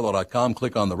MyPillow.com,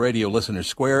 click on the Radio Listener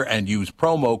Square, and use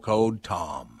promo code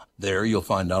TOM. There you'll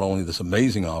find not only this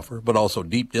amazing offer, but also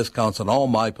deep discounts on all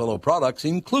MyPillow products,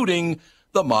 including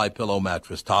the MyPillow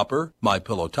mattress topper,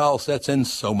 MyPillow towel sets, and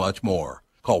so much more.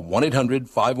 Call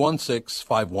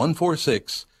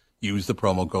 1-800-516-5146. Use the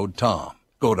promo code TOM.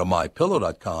 Go to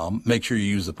MyPillow.com. Make sure you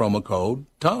use the promo code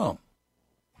TOM.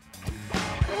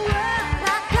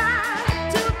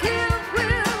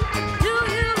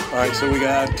 All right, so we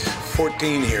got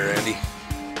 14 here, Andy.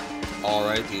 All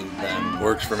right, that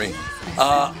works for me.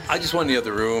 I just went in the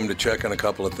other room to check on a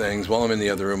couple of things. While I'm in the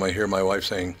other room, I hear my wife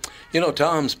saying,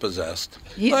 Tom's possessed.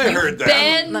 I heard that.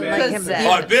 Been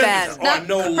possessed. I'm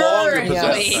no longer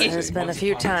possessed. Yes, there's been a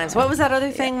few times. What was that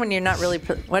other thing when you're not really,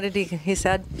 what did he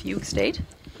said? Fugue state?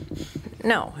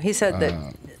 No, he said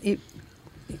that you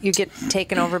get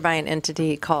taken over by an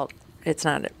entity called, it's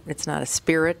not a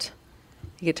spirit.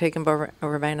 You get taken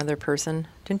over by another person.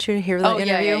 Didn't you hear that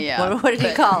interview? Yeah. What did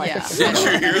he call it? Yeah. Did you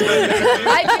hear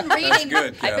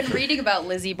that? I've been reading about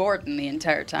Lizzie Borden the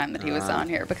entire time that he was on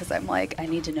here because I'm like, I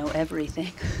need to know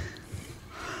everything.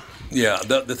 Yeah,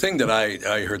 the thing that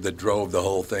I heard that drove the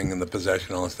whole thing and the possession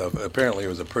and all that stuff, apparently it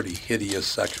was a pretty hideous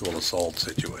sexual assault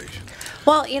situation.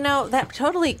 Well, that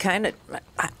totally kind of,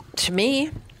 to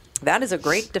me, that is a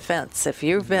great defense. If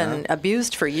you've been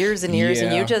abused for years and years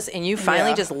and you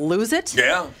finally just lose it.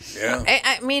 Yeah.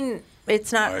 I mean,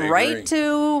 it's not right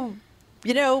to,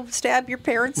 stab your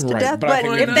parents to death, but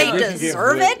if they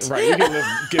deserve it. Right, you can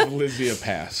give Lizzie a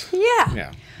pass.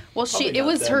 Yeah. Well, it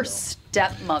was her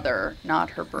stepmother, not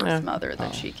her birth mother,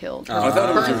 that she killed. I thought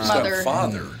it was her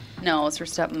stepfather. No, it was her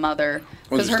stepmother.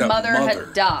 Because her mother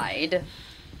had died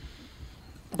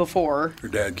before. Her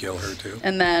dad killed her too.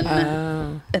 And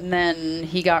then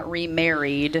he got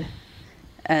remarried,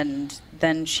 and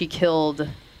then she killed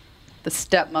the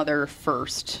stepmother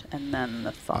first, and then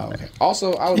the father. Okay.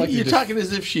 Also, I would like You're talking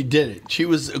as if she did it. She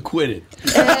was acquitted.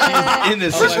 She's innocent. But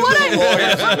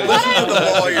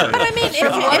I mean,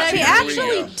 if she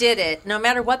actually did it, no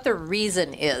matter what the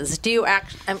reason is, do you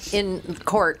in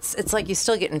courts? It's like you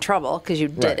still get in trouble because you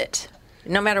did it.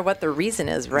 no matter what the reason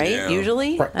is, right? Yeah.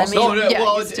 Usually, Right. I mean, well, you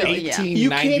it's still- yeah.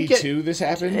 1892 this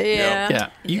happened. yeah.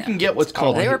 You can get what's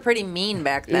called They were pretty mean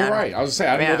back then. You're right. I was gonna say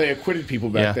I didn't know they acquitted people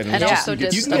back then. It And was also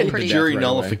just- just you can a get pretty- jury Death right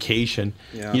away. nullification,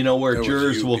 Yeah. where That was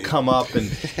jurors you, will Pete. come up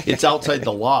and it's outside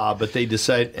the law, but they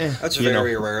decide, That's you know,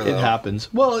 very rare, It though. happens.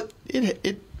 Well,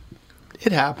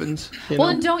 it happens. Well,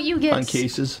 and don't you get on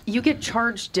cases? You get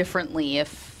charged differently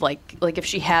if if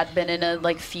she had been in a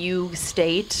fugue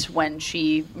state when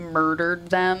she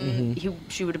murdered them,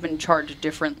 she would have been charged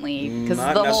differently because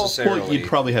Not the whole. necessarily. Well, you'd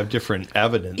probably have different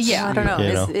evidence. Yeah. I don't know.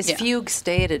 You know? Is fugue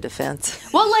state a defense?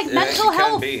 Well, like Yeah, mental it can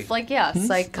health, be.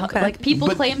 like people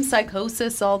But- claim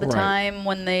psychosis all the Right. time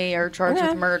when they are charged Okay.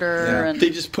 with murder. Yeah. And They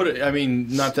just put it. I mean,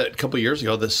 not that a couple of years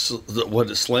ago.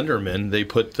 Slenderman. They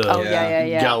put the Oh,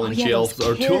 yeah. gal in Oh, yeah, jail, those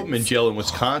or two of them in kids. jail in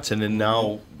Wisconsin, and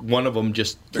now one of them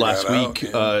just They last got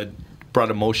week out,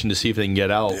 brought a motion to see if they can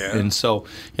get out, Yeah. and so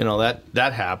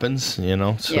that happens. So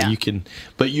Yeah. you can,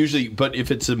 but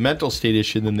if it's a mental state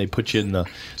issue, then they put you in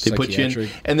Psychiatric.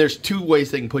 and there's two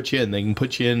ways they can put you in. They can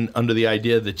put you in under the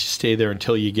idea that you stay there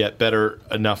until you get better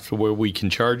enough to where we can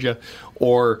charge you,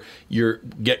 or you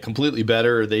get completely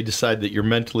better, or they decide that you're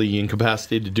mentally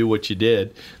incapacitated to do what you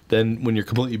did. Then when you're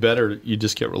completely better, you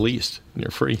just get released and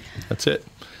you're free. That's it.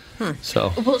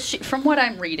 So, well, from what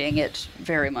I'm reading, it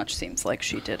very much seems like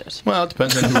she did it. well, it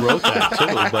depends on who wrote that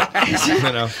too, but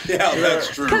Yeah, that's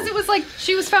true. Because it was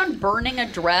she was found burning a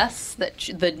dress that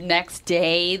the next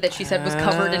day that she said was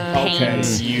covered in paint.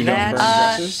 Okay, you don't burn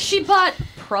That- dresses. She bought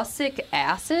prussic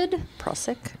acid,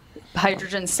 Prussic?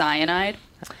 hydrogen cyanide,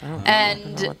 I don't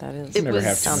and know what that is. it Never was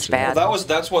have too Sounds much of bad.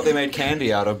 That's what they made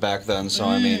candy out of back then. So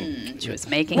I mean, she was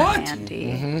making What?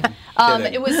 candy.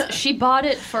 Kidding. It was she bought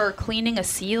it for cleaning a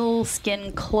seal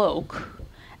skin cloak,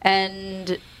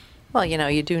 and Well,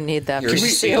 you do need that. Your for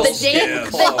seal the skin.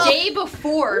 day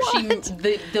before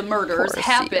the murders Poor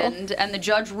happened, and the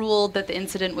judge ruled that the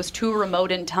incident was too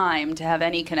remote in time to have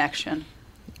any connection.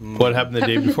 what happened the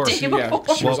day before? day Yeah,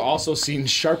 before. she was also seen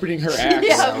sharpening her axe.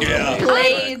 Yeah,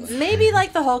 blades. Maybe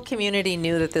the whole community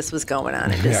knew that this was going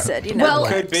on and just said, Well,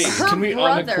 what? Could be. her Can we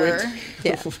brother.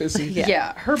 unacquit Lizzie?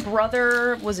 Yeah, her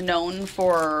brother was known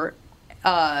for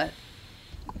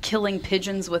killing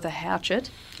pigeons with a hatchet.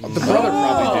 The brother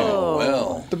probably did it.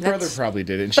 Well, The brother probably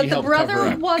did it, and she But the helped cover brother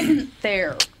up. wasn't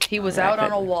there. He was out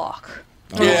on a walk.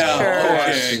 yeah, sure.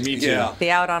 okay, Me too. yeah.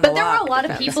 Be out on But a there were a walk lot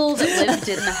of defense. people that lived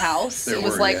in the house. There It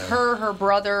was were, like yeah. her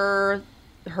brother,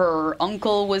 her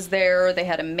uncle was there. They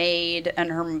had a maid,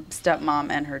 and her stepmom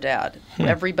and her dad.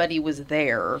 Everybody was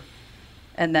there.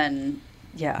 And then,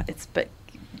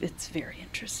 it's very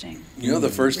interesting. You know the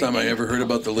first time I ever heard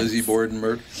about the Lizzie Borden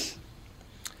murder?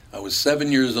 I was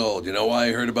 7 years old. You know why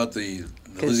I heard about the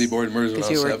Lizzie Borden murders when I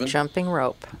Because was you were 7? jumping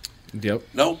rope. Yep.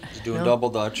 Nope. Doing double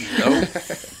dutch. Nope.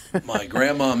 My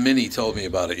grandma Minnie told me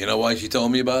about it. You know why she told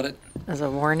me about it? As a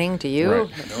warning to you. Right.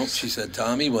 Nope. She said,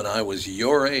 Tommy, when I was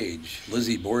your age,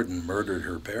 Lizzie Borden murdered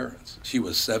her parents. She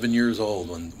was 7 years old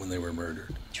when they were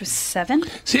murdered. She was 7?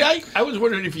 See, I was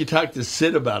wondering if you talked to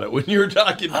Sid about it when you were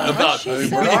talking about.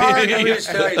 Bernard, let me just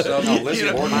tell you something. Lizzie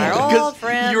Borden. My Because old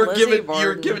friend, you were Lizzie giving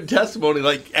Borden.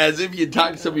 testimony as if you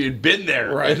talked to somebody who'd been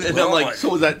there, Right. and Well, I'm like, my- so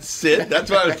was that Sid?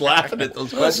 That's why I was laughing at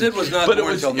those Well, questions. Sid was not but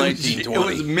born until It 1920.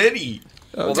 was Minnie.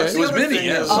 Well, that's It the was other Minnie, thing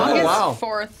yes. is, August wow.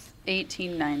 4th,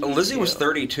 1890. Lizzie was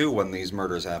 32 when these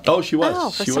murders happened. Oh, she was. Oh,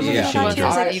 for she some was. reason Yeah. She I wasn't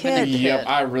thought she was a even a kid. kid. Yep,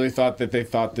 I really thought that they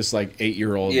thought this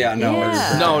 8-year-old. Yeah, no.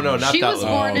 Yeah. No, not She that was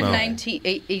long. born in no.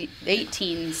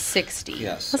 1860.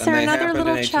 Yes. Was and there they another happened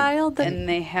little in 18 child that And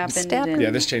they happened stabbed in her? Yeah,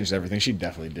 this changed everything. She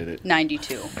definitely did it.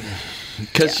 92.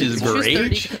 Because she's She her was 30.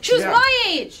 age. She was Yeah. my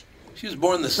age. She was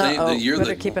born the year better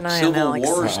the keep an eye on Civil Alex.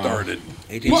 War started. Well,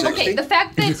 1860. okay, the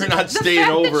fact that You're not the staying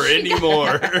fact that over she got-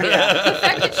 anymore. the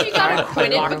fact that she got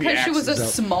acquitted lock the because she was a axes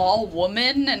up. small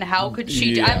woman, and how could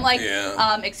she? Yeah. I'm like,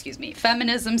 Yeah. excuse me.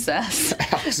 Feminism says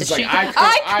Alex is that like, she-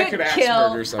 I could axe kill.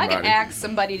 murder I somebody. could axe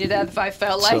somebody to death if I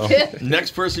felt So, like it.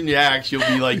 next person you ask, you'll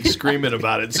be like screaming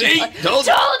about it. See, told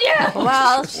you. Told you.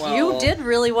 Well, Well- you did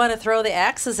really want to throw the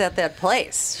axes at that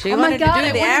place. She Oh my wanted God, to do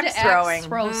I the wanted axe to throwing.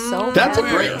 throw so That's a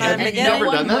bad. great. Time Have and you again. never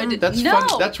No done one that? would- That's no.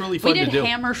 fun. That's really fun We to did do.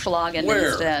 Hammerschlagen Where?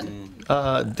 instead.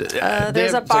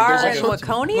 There's a bar in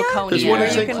Waconia. There's one in Yeah.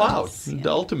 St. You can- Cloud.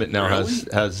 The Ultimate now has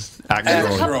axe Axe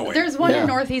throwing. throwing. There's one Yeah. in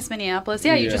Northeast Minneapolis.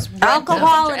 Yeah, you Yeah. just rent a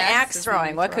Alcohol bunch and of axe axes throwing.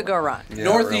 and What throw could go wrong? Yeah,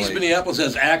 Northeast really. Minneapolis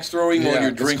has axe throwing while Yeah, you're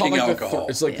it's called drinking like alcohol.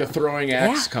 it's like the throwing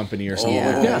axe Yeah. company or Oh, something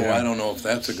like that. I don't know if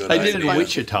that's a good I idea. did it in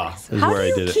Wichita. Is How where do I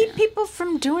you did it. keep people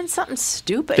from doing something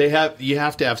stupid? You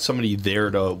have to have somebody there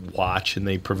to watch, and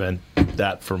they prevent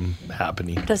that from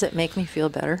happening. Does it make me feel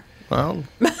better? Well,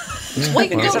 Well, you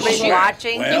can go Somebody's shoot.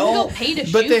 watching. You can go pay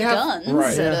to but shoot they have- guns.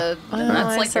 right. At a,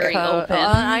 that's like very open.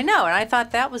 I know, and I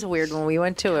thought that was weird when we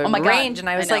went to a Oh my God, range, and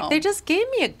I was I like, know. they just gave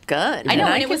me a gun. I know, and and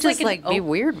I it could was just like an be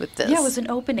weird with this. Yeah, it was an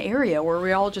open area where we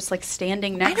were all just like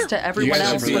standing next to You everyone guys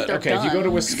else ever with see- their okay, guns. if you go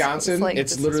to Wisconsin, It's like,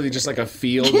 it's this literally just like a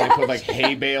field. And they put like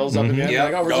hay bales up again. Yeah.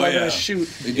 Like, oh, we're just Oh, going yeah. to shoot.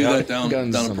 They do that down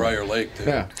guns at somewhere. Prior Lake, too.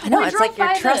 Yeah. I know, We it's drove like you're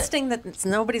by the- trusting that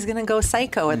nobody's going to go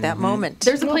psycho at that moment.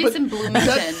 There's a No, place but in Bloomington.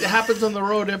 That happens on the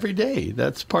road every day.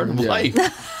 That's part of life.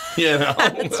 You know,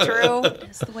 That's true.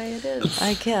 It's the way it is.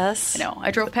 I guess. I know.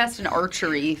 I drove past an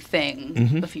archery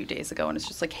thing a few days ago, and it's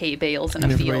just like hay bales in a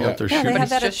everybody field. out there Yeah, they shooting. have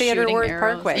that at Just Theodore shooting Worth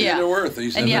arrows. Parkway. Yeah. Theodore Worth, they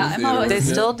used to And have yeah, it at I'm Theodore always- They Worth.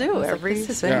 still do It's like, every this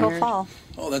is single weird. fall.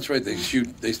 Oh, that's right.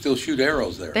 They still shoot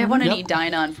arrows there. They have one in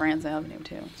Edina on France Avenue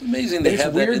too. It's amazing they It's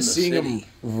have that in weird the seeing city. them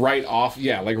right off, right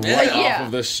Yeah. off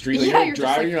of the street. Like, Yeah, you're you're just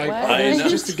driving, like, you're like, what? oh, this I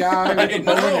is just a guy with a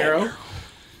bow and arrow.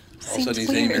 All of a sudden he's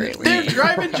aiming at They're me.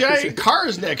 driving giant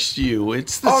cars next to you.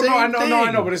 It's the Oh same no, I know, thing. no,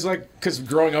 I know, but it's like because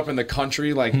growing up in the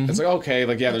country, like it's like okay,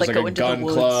 like yeah, there's Like like go a into the gun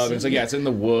woods club. and- It's like it's in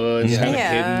the woods, kind of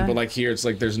Yeah. hidden, but like here, it's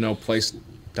like there's no place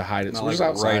to hide it. Not So like we're just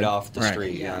outside. right off the Right.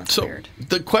 street. Yeah. So Weird.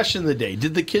 the question of the day: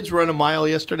 did the kids run a mile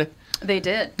yesterday? They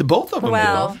did. The both of them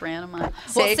Well, did. Both ran a mile.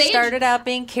 Sage started out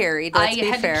being carried. Let's I be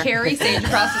had fair. to carry Sage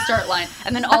across the start line,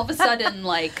 and then all of a sudden,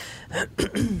 like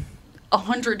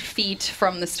 100 feet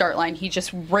from the start line, he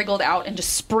just wriggled out and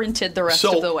just sprinted the rest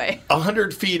of the way.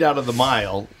 100 feet out of the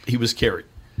mile, he was carried.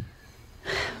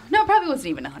 No, it probably wasn't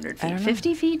even 100 I feet. don't know.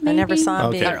 50 feet, I maybe? never saw him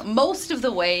Okay. being. I don't know. Most of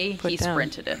the way, Put he down.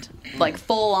 sprinted it. Like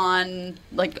full on,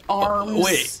 like arms.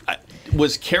 Wait,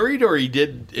 was carried or he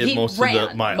did it He most ran of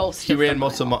the mile? most he of ran the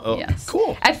most of the mile, mile. Oh, yes.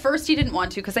 cool. At first, he didn't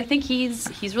want to because I think he's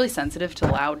really sensitive to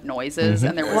loud noises,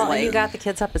 and there was Well, like you got the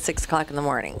kids up at 6:00 in the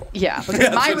morning. yeah, because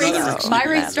That's my another race my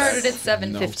race excuse. started at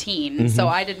 7:15, so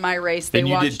I did my race. They And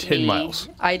you did watched 10 me. miles.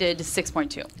 I did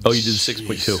 6.2. Oh, you did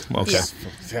 6.2. Okay. Yeah.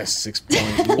 That's 6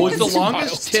 Was the miles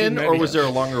longest too 10 or many. was there a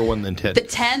longer one than 10? The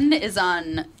 10 is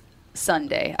on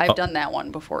Sunday. Oh. I've done that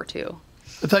one before too.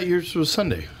 I thought yours was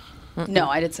Sunday. No,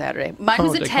 I did Saturday. Mine Oh,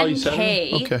 was a they call you 10K.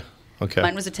 Saturday? Okay. Okay.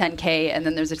 Mine was a 10K, and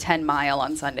then there's a 10 mile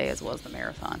on Sunday as well as the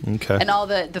marathon. Okay. And all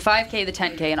the 5K, the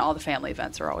 10K, and all the family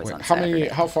events are always on How Saturday. many?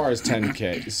 How far is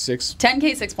 10K? 6.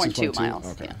 10K, 6.2 6.2? miles.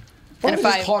 Okay. Yeah. Why And don't a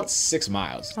we just 5. call it 6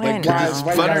 miles? I know. why- It's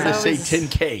why funner not? to say Sounds-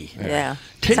 10K. Yeah.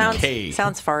 10K.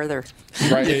 Sounds farther.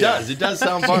 Right, It yeah. does. It does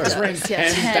sound far. Just ran Yeah,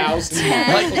 10,000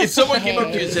 Like if someone came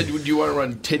up to you and said, "Would you want to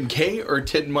run 10K or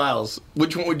 10 miles?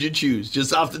 Which one would you choose?"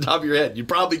 Just off the top of your head, you'd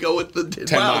probably go with the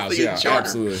 10 miles. To yeah, get shorter.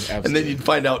 absolutely, And then absolutely. you'd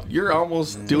find out you're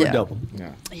almost doing Yeah. double.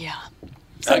 Yeah. Yeah.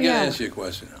 I gotta yeah. ask you a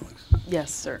question, Alex.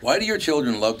 Yes, sir. Why do your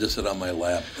children love to sit on my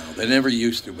lap now? They never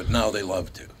used to, but now they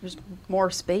love to. There's more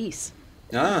space.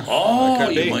 Ah, Oh, that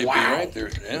could you be. might Wow. be right there.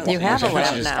 Yeah. You have a I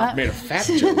lap just now. made a fat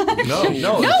joke. No,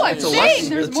 No, I'm it's a saying less-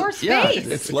 there's it's- more Yeah, space.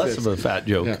 it's less of a fat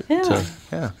joke. Yeah.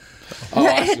 Yeah. Oh,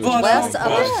 I see what you're Less saying.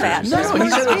 of a fat. No, he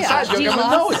said it's a fat joke. I'm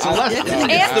like, no, it's a less. It's the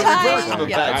reverse of a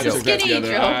Yeah, fat it's joke. a skinny the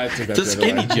other- joke. I took that It's a the other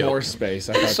skinny way. joke. More space.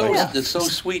 I It's thought so, it's so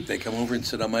sweet. They come over and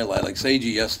sit on my lap. Like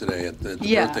Seiji yesterday at the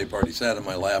Yeah. birthday party, sat on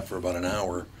my lap for about an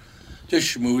hour, just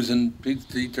schmoozing.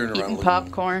 He turned around. Eating and looked at me.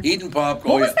 popcorn. Eating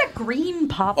popcorn. What Oh, was yeah. that green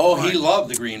popcorn? Oh, he loved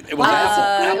the green. It was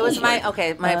apple. It was apple my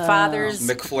flavor. my father's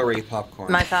McFlurry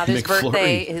popcorn. my father's McFlurry.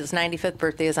 birthday. His 95th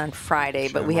birthday is on Friday,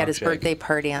 but we had his Shamrock shake. birthday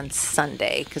party on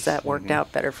Sunday because that worked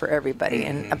out better for everybody.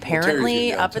 And Terry's apparently,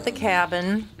 gonna be up at the downtown.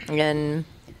 cabin in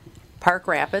Park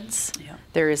Rapids, Yeah.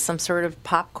 there is some sort of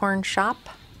popcorn shop.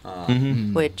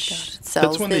 Which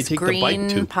sells when they this take the bite, green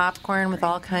too. popcorn with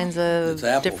all kinds of It's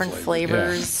apple different flavored.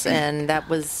 flavors, and that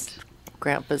was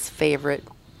Grandpa's favorite.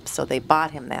 So they bought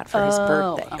him that for his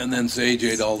birthday. And then Sage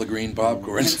ate all the green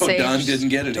popcorn, so Sage Don didn't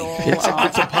get any. It's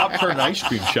a popcorn ice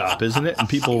cream shop, isn't it? And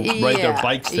people ride their Yeah.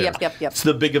 bikes there. Yep. It's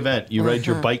the big event. You ride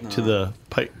your bike to the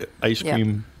ice Yep.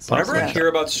 cream. Whenever I popcorn. hear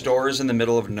about stores in the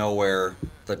middle of nowhere,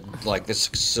 that like this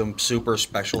some super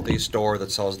specialty store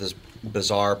that sells this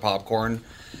bizarre popcorn,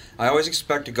 I always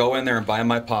expect to go in there and buy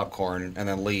my popcorn and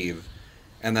then leave,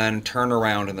 and then turn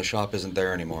around and the shop isn't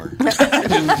there anymore. It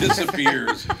just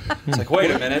disappears. It's like, wait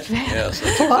a minute, Yes,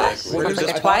 that's exactly. where it. did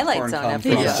this Twilight popcorn Zone come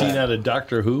episode. from? You've seen out of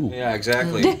Doctor Who. Yeah,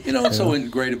 exactly. You know what's so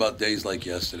great about days like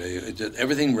yesterday?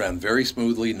 Everything ran very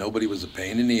smoothly. Nobody was a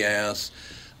pain in the ass.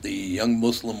 The young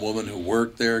Muslim woman who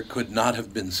worked there could not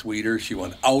have been sweeter. She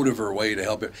went out of her way to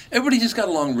help her. Everybody just got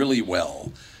along really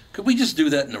well. Could we just do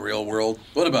that in the real world?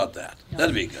 What about that?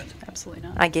 That'd be good. Absolutely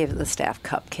not. I gave the staff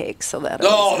cupcakes, so that.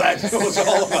 Oh, that was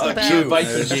all about The you.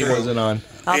 Viking game wasn't on.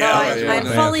 Although Yeah, I'm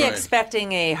yeah, fully right.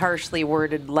 expecting a harshly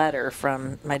worded letter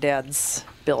from my dad's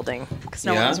building because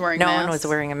No one was wearing no masks. one was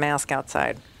wearing a mask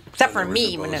outside. Except for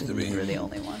me, when you were the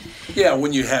only one. Yeah,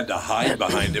 when you had to hide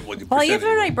behind it. Well,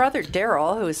 even my brother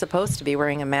Daryl, who was supposed to be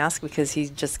wearing a mask because he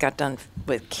just got done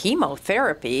with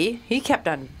chemotherapy, he kept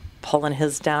on pulling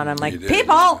his down. I'm like,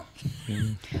 people!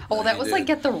 Oh, that was like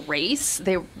at the race.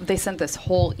 They sent this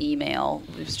whole email.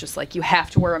 It was just like, you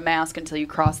have to wear a mask until you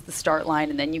cross the start line,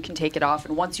 and then you can take it off.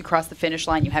 And once you cross the finish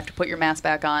line, you have to put your mask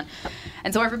back on.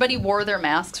 And so everybody wore their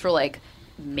masks for like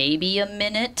maybe a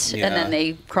minute, and then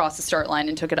they crossed the start line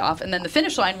and took it off. And then the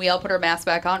finish line, we all put our masks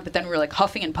back on, but then we were like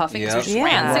huffing and puffing because we just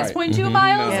ran 6.2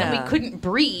 miles and we couldn't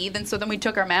breathe. And so then we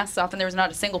took our masks off, and there was not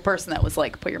a single person that was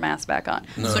like, put your mask back on.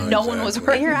 No one was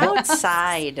wearing You're masks.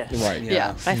 outside. Right.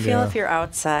 Yeah. I feel if you're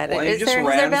outside. Well, Has there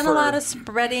been a lot of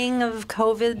spreading of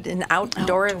COVID in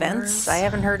outdoor events? I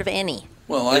haven't heard of any.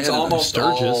 Well, it's almost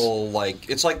all like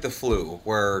it's like the flu,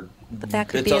 where that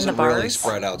could it be in the doesn't really bars.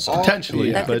 spread outside.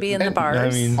 Potentially, that could be in the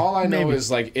bars. All I know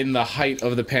is like in the height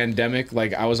of the pandemic,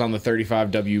 like I was on the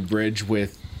 35W bridge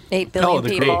with 8 billion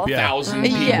people, 8,000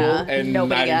 people, and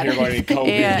nobody I didn't hear about any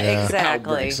COVID exactly.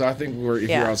 outbreak. So I think if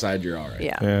you're outside, you're all right.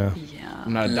 Yeah.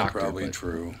 I'm not a doctor. Probably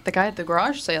true. The guy at the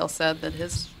garage sale said that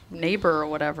his neighbor or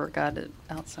whatever got it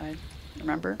outside.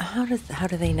 Remember? How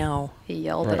do they know? He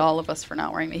yelled at all of us for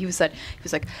not wearing it. He was like,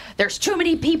 "There's too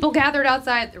many people gathered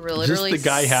outside." There were literally Is this the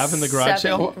guy having the garage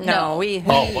sale? No,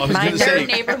 their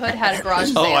neighborhood had a garage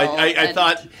sale. Oh, I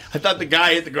thought the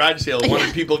guy at the garage sale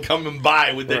wanted people coming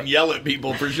by would then yell at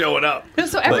people for showing up. No,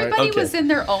 so everybody was in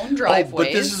their own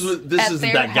driveways. But this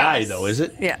isn't that guy though, is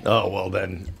it? Yeah. Oh well,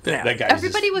 then that guy.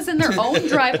 Everybody was in their own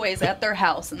driveways at their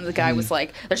house, and the guy was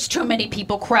like, "There's too many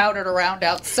people crowded around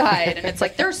outside," and it's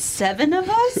like there's 7 of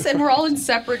us, and we're all in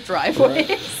separate driveways.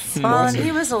 Well,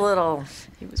 he was a little.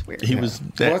 He was weird. He was.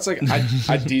 Well, it's like I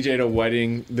DJ'd a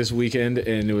wedding this weekend,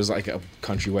 and it was like a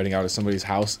country wedding out at somebody's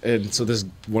house, and so this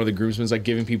one of the groomsmen's like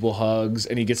giving people hugs,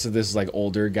 and he gets to this like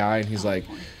older guy, and he's like,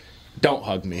 "Don't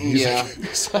hug me." He's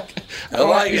like, I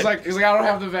don't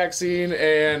have the vaccine,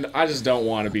 and I just don't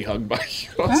want to be hugged by you.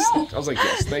 I was like,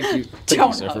 yes, thank you,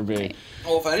 sir, for being.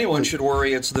 Well, if anyone should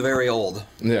worry, it's the very old.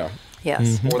 Yeah.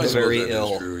 Yes. Or the very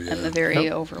ill. And the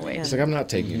very overweight. It's like, I'm not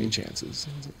taking any chances.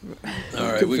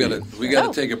 All right, we got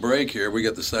to take a break here. We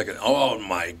got the second. Oh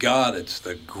my God, it's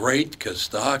the Great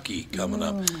Kostaki coming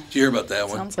up. Did you hear about that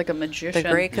one? Sounds like a magician. The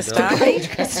Great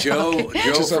Kostaki. Joe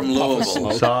from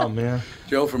Louisville. Saw him, yeah.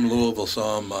 Joe from Louisville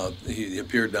saw him. He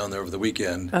appeared down there over the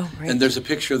weekend. Oh, right. And there's a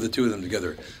picture of the two of them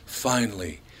together.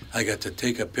 Finally, I got to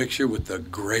take a picture with the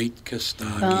Great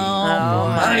Kostaki.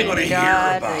 I'm going to hear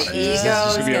about it.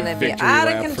 Ego's going to be out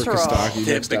of control.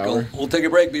 Typical. We'll take a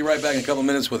break. Be right back in a couple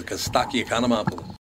minutes with Kostaki Economopoulos.